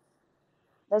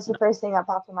 That's the first thing that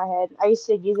popped in my head. I used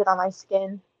to use it on my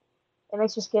skin. It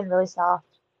makes your skin really soft.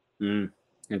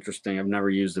 Interesting. I've never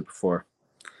used it before.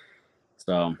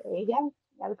 So There you go.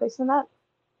 Gotta pick some up.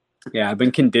 yeah, I've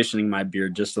been conditioning my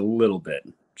beard just a little bit.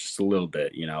 Just a little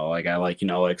bit, like I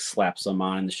like slap some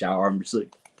on in the shower. I'm just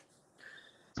like,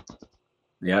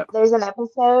 yeah. There's an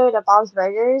episode of Bob's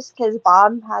Burgers because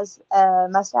Bob has a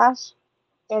mustache.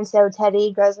 And so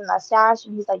Teddy grows a mustache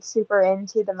and he's like super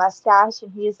into the mustache.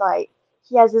 And he's like,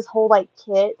 he has this whole like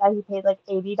kit that he paid like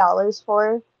 $80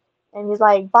 for. And he's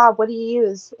like, Bob, what do you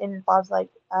use? And Bob's like,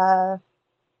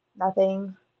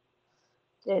 nothing.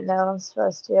 Didn't know I'm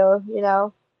supposed to.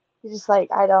 He's just like,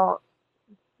 I don't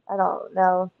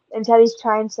know. And Teddy's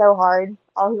trying so hard.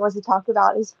 All he wants to talk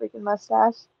about is freaking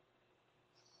mustache.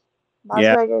 Bob's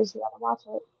Yeah. Burgers, you gotta watch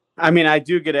it. I mean, I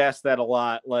do get asked that a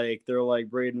lot. Like, they're like,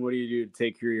 Braden, what do you do to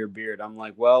take care of your beard? I'm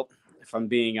like, well, if I'm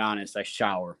being honest, I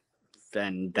shower.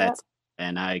 And Yep.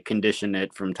 and I condition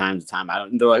it from time to time.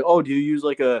 They're like, oh, do you use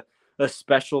like a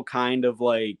special kind of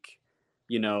like,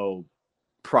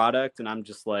 product? And I'm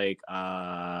just like,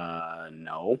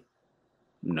 no,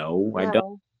 I don't.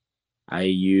 No. I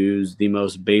use the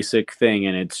most basic thing,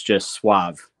 and it's just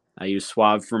Suave. I use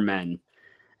Suave for men.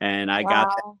 And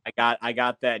Wow. I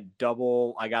got that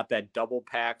double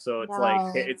pack, so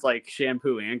No. it's like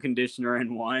shampoo and conditioner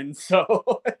in one. So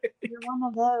You're one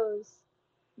of those.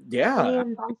 Can't yeah,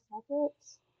 even buy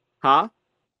separates? huh?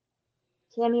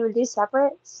 Can't even do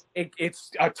separates? It's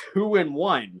a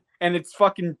 2-in-1, and it's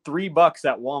fucking $3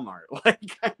 at Walmart.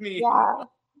 Like, I mean, Yeah.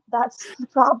 That's the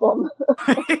problem.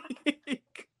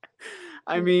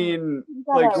 I mean, You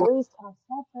like, gotta at least have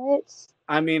separates.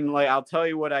 I mean, like, I'll tell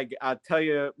you what I'll tell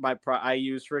you I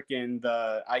use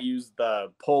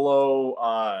the Polo,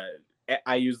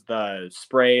 I use the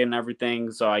spray and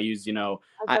everything. So I use, Like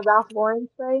the Ralph Lauren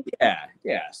spray?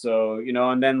 yeah. So,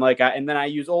 and then I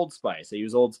use Old Spice. I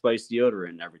use Old Spice deodorant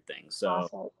and everything. So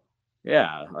Classic.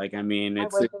 yeah, like, I mean, My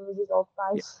boyfriend uses Old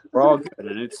yeah, Spice. we're all good,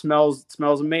 and it smells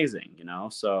amazing,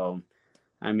 So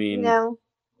I You mean, know,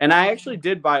 and I actually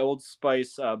did buy Old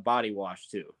Spice body wash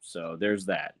too. So there's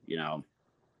that.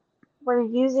 we're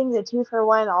using the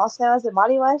 2-for-1 also as a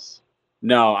body wash.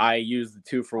 No, I use the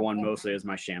 2-for-1 Okay. mostly as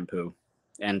my shampoo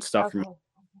and stuff. Okay.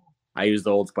 I use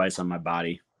the Old Spice on my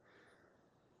body.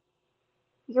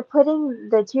 You're putting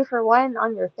the 2-for-1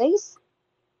 on your face?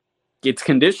 It's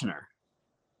conditioner.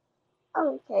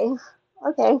 Oh, okay.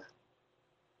 Okay.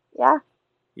 Yeah.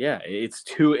 Yeah, it's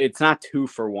two. It's not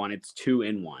 2-for-1. It's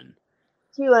 2-in-1.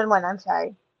 2-in-1, I'm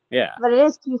sorry. Yeah, But it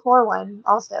is 2-for-1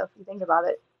 also, if you think about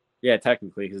it. yeah.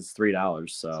 Technically, because it's $3. Two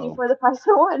So for the price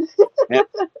of one. yeah,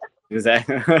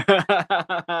 exactly.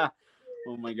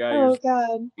 Oh my god, Oh,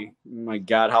 God. oh my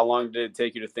god, how long did it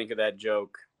take you to think of that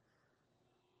joke?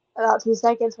 About 2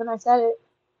 seconds when I said it.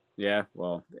 Yeah,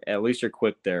 well, at least you're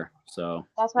quick there. So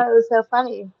That's why it was so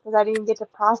funny, because I didn't even get to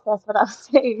process what I was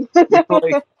saying. you're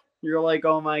like, you're like,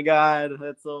 oh my god,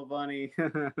 that's so funny.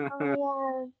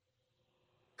 Oh,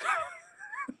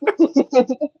 yeah.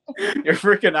 You're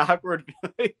freaking awkward.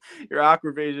 You're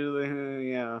awkward face. You're like,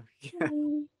 yeah.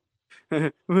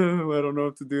 I don't know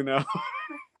what to do now.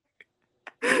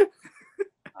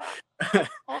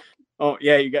 Oh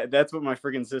yeah, you got. That's what my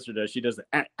freaking sister does. She does it.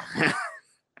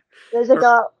 There's a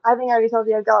girl, I think I already told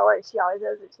you, a girl at work, she always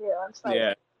does it too. I'm just like,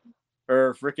 Yeah,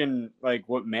 or freaking like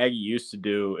what Maggie used to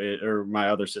do, or my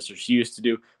other sister, she used to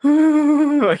do.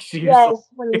 Like she used to. yes,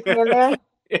 when you stand there.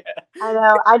 Yeah. I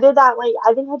know. I did that, like,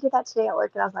 I think I did that today at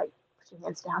work, and I was like, put your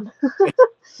hands down.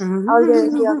 I was doing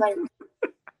it too. I was like,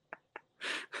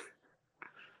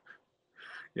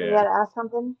 you Yeah. gotta ask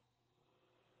something?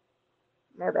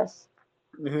 Nervous.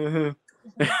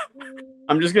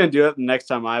 I'm just gonna do it the next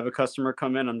time I have a customer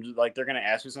come in. I'm just like, they're gonna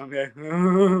ask me something. They're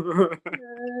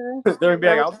gonna be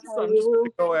like, What I'm to just, tell I'm just gonna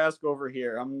you. go ask over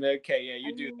here. I'm okay. Yeah,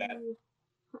 you do that.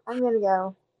 I'm gonna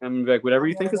go. I'm gonna be like, whatever I'm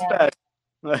you think gonna is go. best.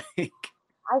 Like,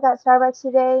 I got Starbucks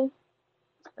today.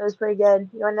 It was pretty good.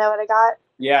 You wanna know what I got?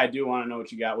 yeah, I do want to know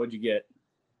what you got. What'd you get?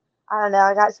 I don't know.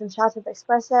 I got some shots of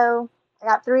espresso. I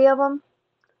got 3 of them.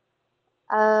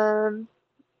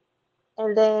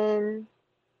 And then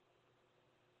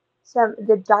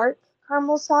the dark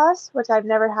caramel sauce, which I've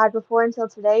never had before until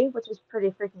today, which is pretty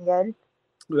freaking good.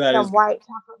 That is Some white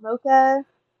chocolate mocha,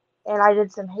 and I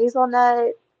did some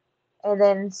hazelnut, and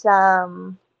then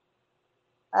some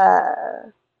uh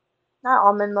not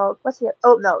almond milk. What's the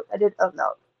oat milk? I did oat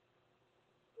milk.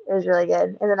 It was really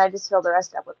good, and then I just filled the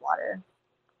rest up with water,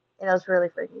 and it was really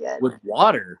freaking good. with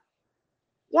water.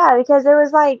 Yeah, because there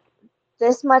was like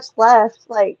this much left.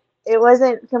 Like it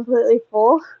wasn't completely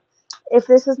full. If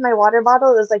this was my water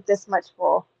bottle, it was like this much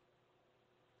full.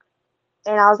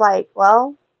 And I was like,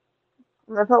 well,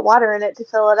 I'm gonna put water in it to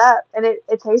fill it up, and it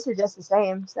tasted just the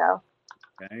same. So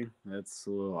Okay, that's a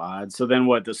little odd. So then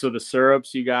what? So the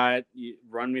syrups you got?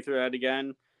 Run me through that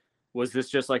again. Was this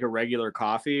just like a regular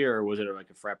coffee, or was it like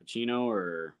a frappuccino,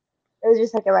 or it was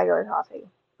just like a regular coffee.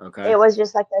 okay? It was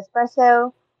just like the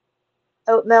espresso,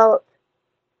 oat milk,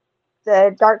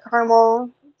 the dark caramel,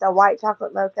 the white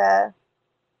chocolate mocha,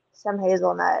 some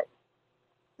hazelnut.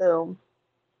 Boom.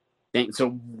 Dang, so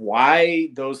why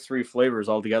those three flavors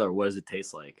all together? What does it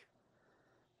taste like?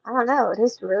 I don't know. It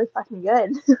tastes really fucking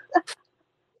good.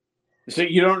 So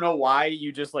you don't know why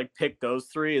you just like picked those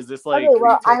three? Is this Okay, like you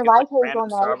well, I taking like like random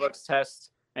hazelnut. Starbucks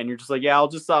test and you're just like, yeah, I'll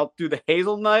do the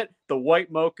hazelnut, the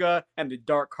white mocha, and the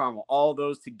dark caramel, all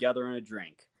those together in a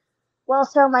drink. Well,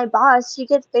 so my boss, she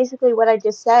gets basically what I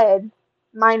just said,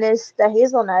 minus the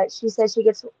hazelnut. She said she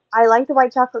gets, I like the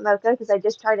white chocolate mocha because I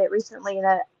just tried it recently in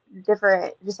a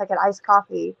different, just like an iced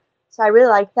coffee. So I really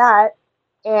like that.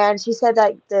 And she said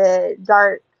that the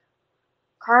dark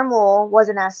caramel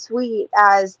wasn't as sweet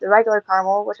as the regular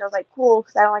caramel, which I was like, cool,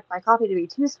 because I don't like my coffee to be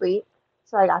too sweet.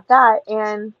 So I got that.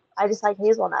 And I just like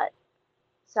hazelnut.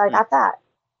 So I Hmm, got that.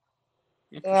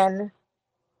 interesting. And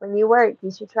when you work,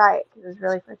 you should try it because it's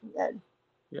really freaking good.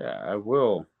 Yeah, I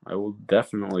will. I will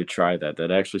definitely try that.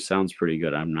 That actually sounds pretty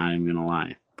good. I'm not even gonna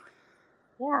lie.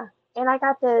 Yeah, and I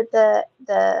got the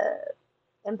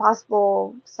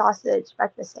Impossible sausage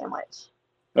breakfast sandwich.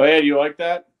 Oh yeah, do you like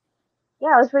that?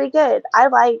 Yeah, it was pretty good. I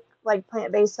like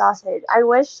plant-based sausage. I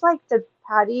wish like the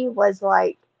patty was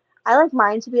like I like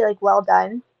mine to be like well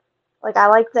done. Like I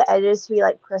like the edges to be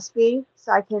like crispy,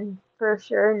 so I can for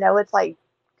sure know it's like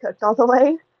cooked all the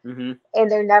way. Mm-hmm.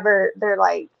 And they're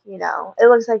like it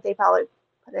looks like they probably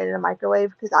put it in a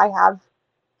microwave because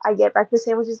I get breakfast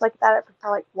sandwiches like that at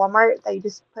like Walmart that you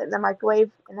just put in the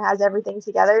microwave and it has everything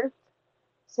together.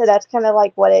 So that's kind of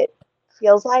like what it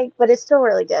feels like, but it's still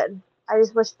really good. I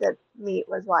just wish the meat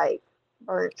was like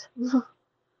burnt.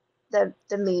 The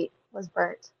meat was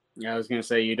burnt. Yeah, I was gonna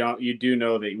say you do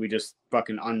know that we just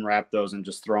fucking unwrap those and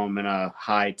just throw them in a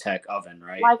high tech oven,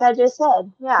 right? Like I just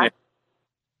said, yeah, Yeah.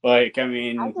 Like, I I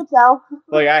mean, could tell.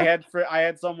 like I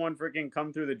had someone freaking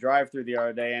come through the drive-through the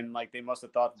other day, and like they must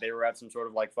have thought that they were at some sort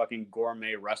of like fucking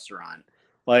gourmet restaurant.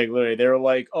 Like literally, they were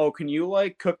like, "Oh, can you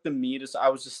like cook the meat?" I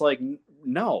was just like,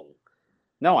 No,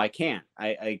 no, I can't.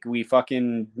 We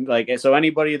fucking like so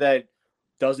anybody that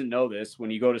doesn't know this,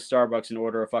 when you go to Starbucks and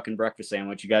order a fucking breakfast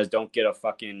sandwich, you guys don't get a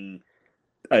fucking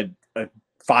a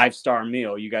 5-star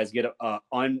meal. You guys get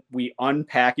we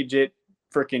unpackage it,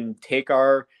 freaking take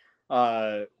our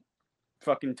uh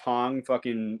fucking tong,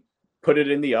 fucking put it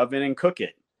in the oven and cook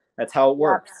it. That's how it Yep.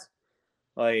 works.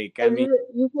 Like, I And mean,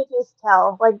 you could just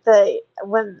tell, like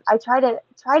when I tried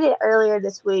it earlier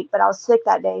this week, but I was sick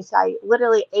that day, so I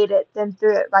literally ate it, then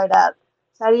threw it right up.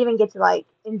 So I didn't even get to like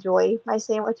enjoy my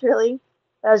sandwich really.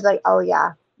 But I was like, oh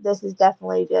yeah, this is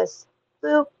definitely just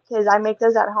boop, because I make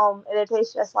those at home and it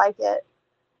tastes just like it.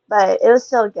 But it was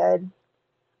still good,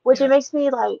 which it yeah, makes me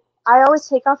like I always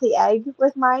take off the egg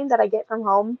with mine that I get from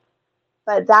home.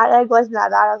 But that egg wasn't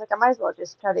that bad. I was like, I might as well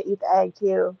just try to eat the egg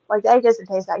too. Like the egg doesn't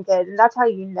taste that good, and that's how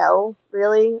you know.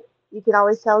 Really, you can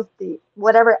always tell the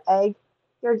whatever egg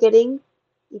you're getting.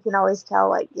 You can always tell,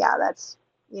 like, yeah, that's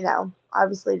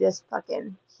obviously just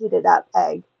fucking heated up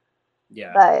egg.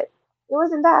 yeah, But it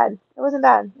wasn't bad. It wasn't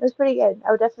bad. It was pretty good.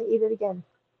 I would definitely eat it again.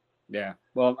 yeah.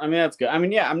 Well, I mean, that's good. I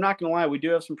mean, yeah, I'm not gonna lie, we do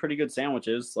have some pretty good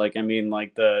sandwiches. Like, I mean,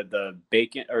 like the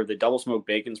bacon or the double smoked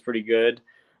bacon's pretty good.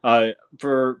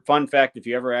 For fun fact, if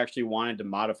you ever actually wanted to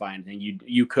modify anything,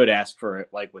 you could ask for it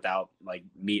like without like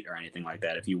meat or anything like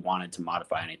that. If you wanted to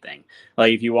modify anything,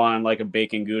 like if you want like a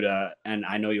bacon gouda, and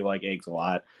I know you like eggs a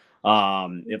lot.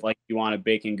 If like you want a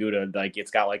bacon gouda, like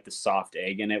it's got like the soft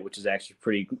egg in it, which is actually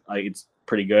pretty like it's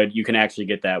pretty good. You can actually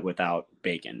get that without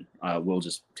bacon. We'll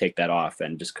just take that off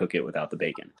and just cook it without the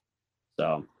bacon.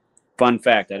 So, fun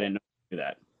fact, I didn't know you do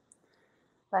that.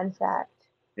 Fun fact.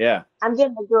 Yeah, I'm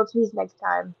getting the grilled cheese next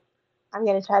time. I'm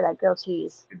gonna try that grilled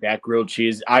cheese. that grilled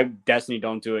cheese. I Destiny,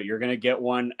 don't do it. You're gonna get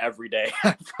one every day.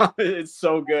 I promise. It's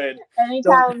so good. Don't.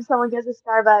 Anytime someone goes to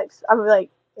Starbucks, I'm like,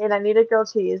 and I need a grilled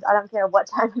cheese. I don't care what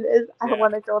time it is. I Yeah.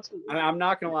 want a grilled cheese. I'm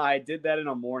not gonna lie. I did that in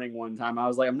a morning one time. I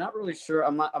was like, I'm not really sure.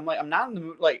 I'm not in the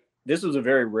mood. Like, this was a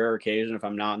very rare occasion if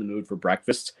I'm not in the mood for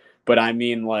breakfast. But I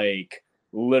mean, like,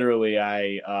 literally,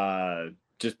 I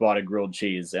just bought a grilled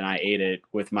cheese and I ate it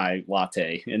with my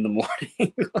latte in the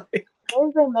morning. Like,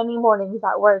 There's been many mornings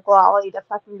at work where I'll eat a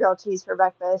fucking grilled cheese for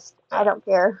breakfast. I yeah, don't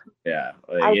care. yeah.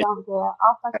 I Like, don't care.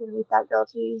 I'll fucking eat that grilled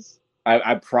cheese.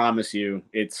 I promise you,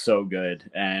 it's so good.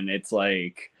 And it's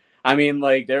like, I mean,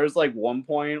 like, there was like one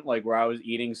point like where I was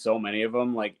eating so many of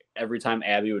them. Like every time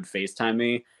Abby would FaceTime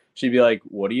me, she'd be like,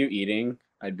 "What are you eating?"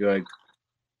 I'd be like,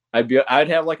 I'd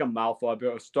have like a mouthful. I'd be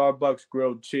like, "Starbucks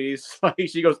grilled cheese." Like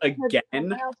she goes,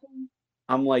 "Again?"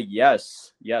 I'm like,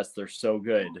 "Yes, yes, they're so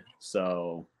good."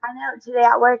 So I know today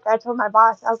at work, I told my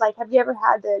boss, I was like, have you ever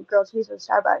had the grilled cheese with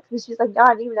Starbucks? And she's like, no, I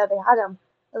didn't even know they had them.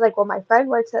 I was like, well, my friend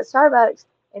works at Starbucks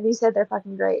and he said they're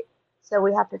fucking great. So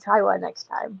we have to try one next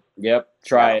time. yep,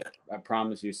 try So it. I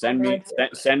promise you. I'm going to.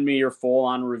 Send me your full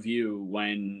on review I'll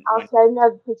when send a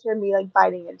picture of me like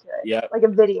biting into it, yep, like a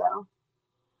video.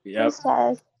 yep. Taste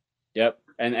test. Yep,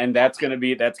 and that's gonna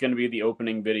be the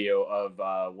opening video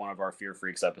of one of our Fear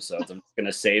Freaks episodes. I'm just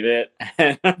gonna save it,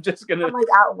 and I'm just gonna I'm like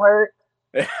at work.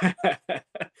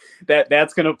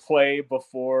 that's gonna play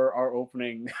before our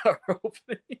opening. Our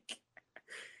opening.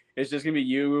 It's just gonna be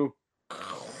you,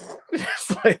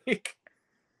 just like.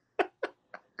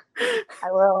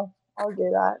 I will. I'll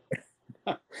do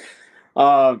that.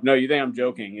 No, you think I'm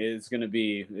joking?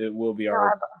 It will be No, our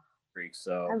opening freak. I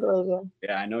So believe you.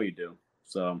 yeah, I know you do.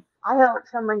 So I hope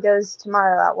someone goes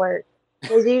tomorrow at work.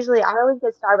 Because usually I always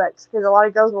get Starbucks because a lot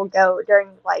of girls will go during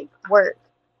like work.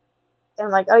 And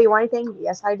I'm like, oh, you want anything?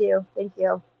 Yes, I do. Thank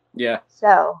you. yeah,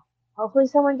 So hopefully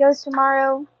someone goes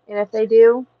tomorrow. And if they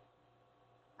do,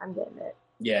 I'm getting it.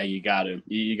 yeah, you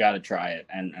gotta try it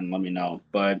and let me know.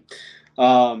 But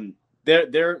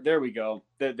there we go.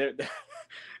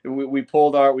 We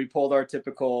pulled our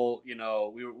typical,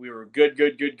 we were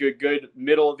good,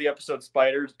 middle of the episode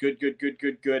spiders, good,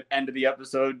 end of the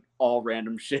episode all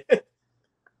random shit.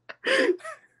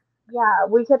 Yeah,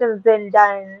 we could have been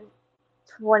done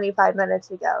 25 minutes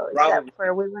ago, Probably, except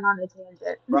for we went on a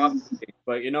tangent. probably.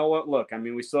 But you know what? Look, I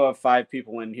mean, we still have 5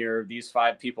 people in here. These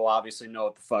 5 people obviously know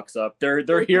what the fuck's up. They're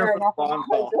here Fair for enough. the long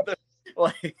haul.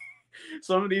 Like,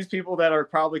 some of these people that are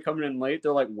probably coming in late,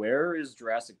 they're like, "Where is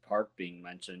Jurassic Park being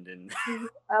mentioned?" And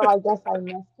Oh, I guess I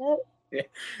missed it.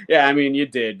 yeah, I mean, you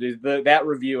did. That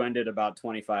review ended about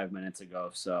 25 minutes ago,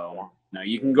 so No,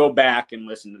 you can go back and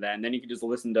listen to that, and then you can just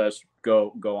listen to us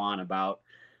go on about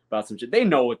some shit. They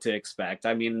know what to expect.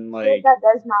 I mean, like, that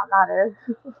does not matter.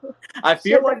 I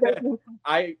feel Shit like that that. doesn't.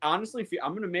 I honestly feel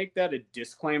I'm gonna make that a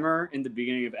disclaimer in the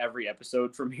beginning of every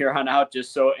episode from here on out,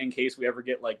 just so in case we ever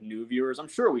get like new viewers. I'm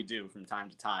sure we do from time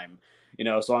to time,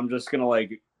 So I'm just gonna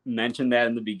like mention that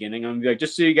in the beginning. I'm gonna be like,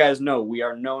 just so you guys know, we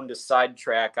are known to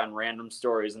sidetrack on random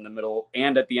stories in the middle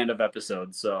and at the end of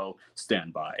episodes. So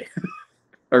stand by.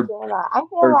 Yeah, I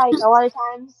feel like a lot of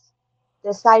times the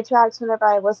sidetracks whenever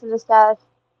I listen to stuff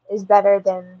is better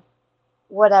than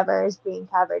whatever is being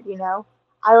covered,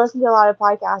 I listen to a lot of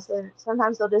podcasts and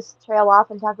sometimes they'll just trail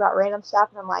off and talk about random stuff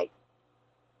and I'm like,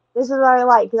 this is what I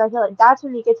like because I feel like that's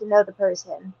when you get to know the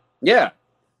person. Yeah.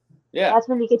 That's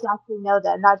when you get to actually know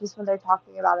them, not just when they're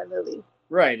talking about a movie.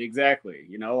 Right, exactly.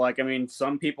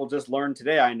 Some people just learned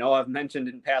today. I know I've mentioned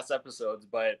in past episodes,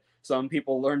 but some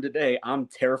people learned today I'm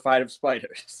terrified of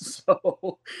spiders.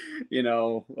 So,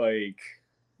 like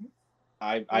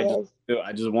I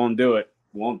just won't do it.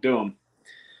 Won't do them.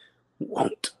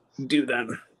 Won't do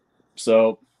them.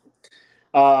 So,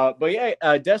 but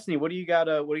yeah, Destiny, what do you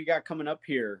got coming up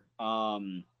here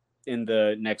in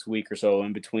the next week or so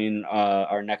in between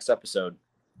our next episode?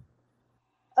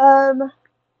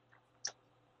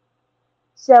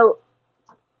 So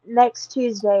next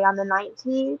Tuesday on the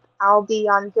 19th, I'll be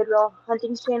on Goodwill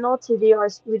Hunting's channel to do our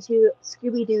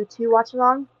Scooby-Doo 2 watch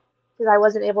along because I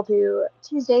wasn't able to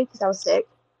Tuesday because I was sick.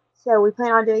 So we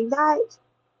plan on doing that.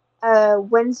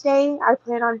 Wednesday, I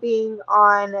plan on being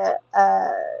on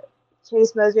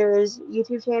Chase Moser's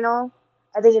YouTube channel.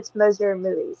 I think it's Moser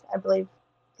Movies, I believe,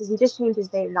 because he just changed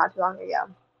his name not too long ago.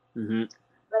 Mm-hmm.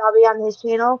 But I'll be on his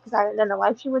channel because I haven't done a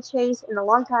live stream with Chase in a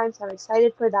long time, so I'm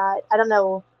excited for that. I don't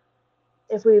know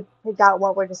if we picked out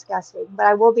what we're discussing, but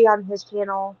I will be on his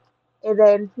channel. And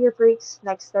then Fear Freaks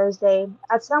next Thursday.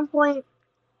 At some point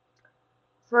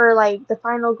for like the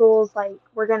final goals, like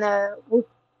we're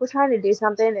trying to do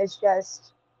something. It's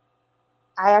just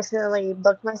I accidentally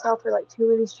booked myself for like too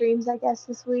many streams, I guess,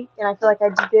 this week, and I feel like I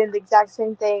did the exact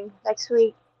same thing next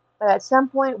week. But at some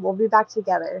point, we'll be back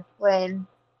together when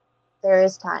there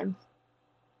is time.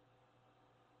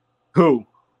 Who?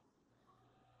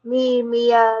 Me,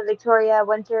 Mia, Victoria,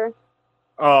 Winter.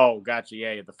 Oh, gotcha.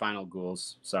 Yeah, the final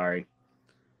ghouls. Sorry.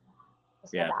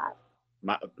 Yeah.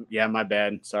 My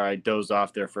bad. Sorry, I dozed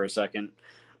off there for a second.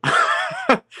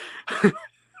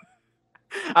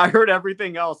 I heard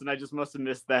everything else, and I just must have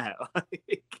missed that.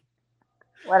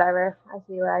 Whatever. I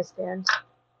see where I stand.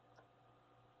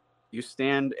 You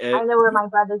stand. I know where my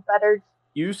butt is buttered.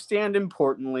 You stand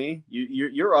importantly.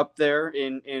 You're up there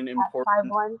in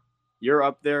important. 5'1". You're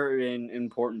up there in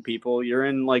important people. You're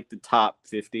in like the top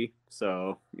 50.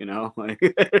 So like.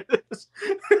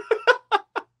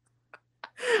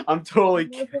 I'm totally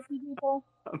kidding. 50 people?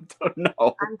 No.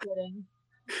 I'm kidding.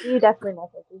 You definitely know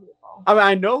 50 people. I mean,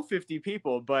 I know 50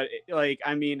 people, but like,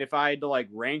 I mean, if I had to like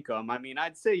rank them, I mean,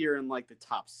 I'd say you're in like the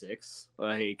top 6.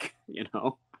 Like,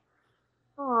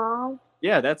 Aww.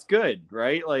 Yeah, that's good,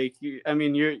 right? Like,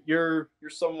 you're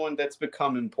someone that's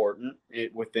become important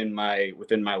within my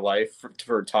life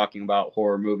for talking about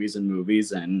horror movies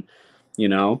and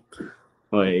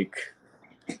like,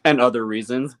 and other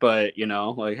reasons, but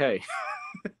like, hey.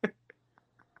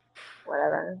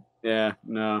 Whatever. Yeah,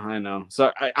 no, I know.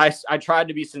 So I tried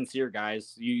to be sincere,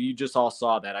 guys. You just all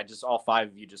saw that. All 5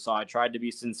 of you just saw. I tried to be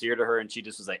sincere to her, and she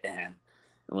just was like,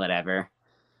 whatever.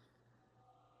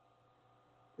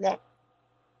 Yeah.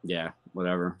 Yeah,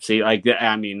 whatever. See, like,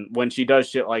 I mean, when she does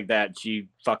shit like that, she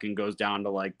fucking goes down to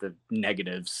like the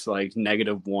negatives, like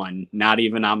 -1. Not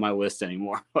even on my list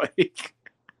anymore. Like,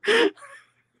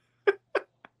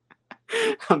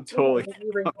 I'm totally. Give me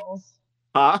wrinkles.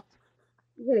 Huh?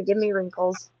 You're gonna give me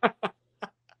wrinkles.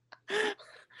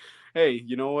 Hey,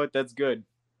 you know what? That's good.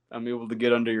 I'm able to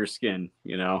get under your skin.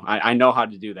 I know how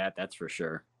to do that. That's for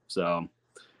sure. So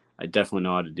I definitely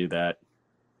know how to do that.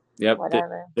 Yep.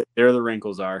 Whatever. There the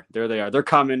wrinkles are. There they are. They're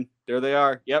coming. There they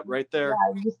are. Yep, right there.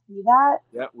 Yeah, you see that?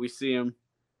 Yep, we see them.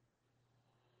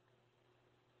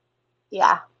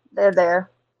 Yeah, they're there.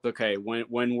 Okay,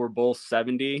 when we're both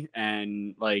 70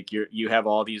 and like you have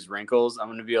all these wrinkles, I'm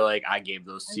gonna be like, I gave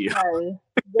those to you. Sorry.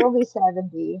 You'll be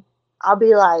 70. I'll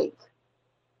be like,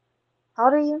 how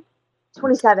old are you?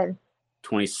 27.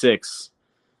 26.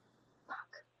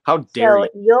 Fuck. How dare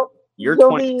you? You're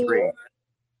 23.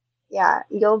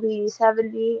 You'll be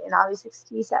 70 and I'll be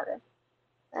 67.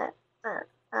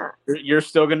 You're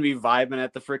still gonna be vibing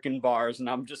at the freaking bars, and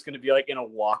I'm just gonna be like in a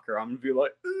walker. I'm gonna be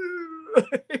like,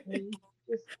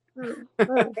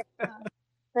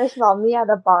 First of all, me at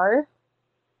a bar,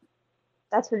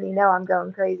 that's when you know I'm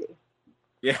going crazy.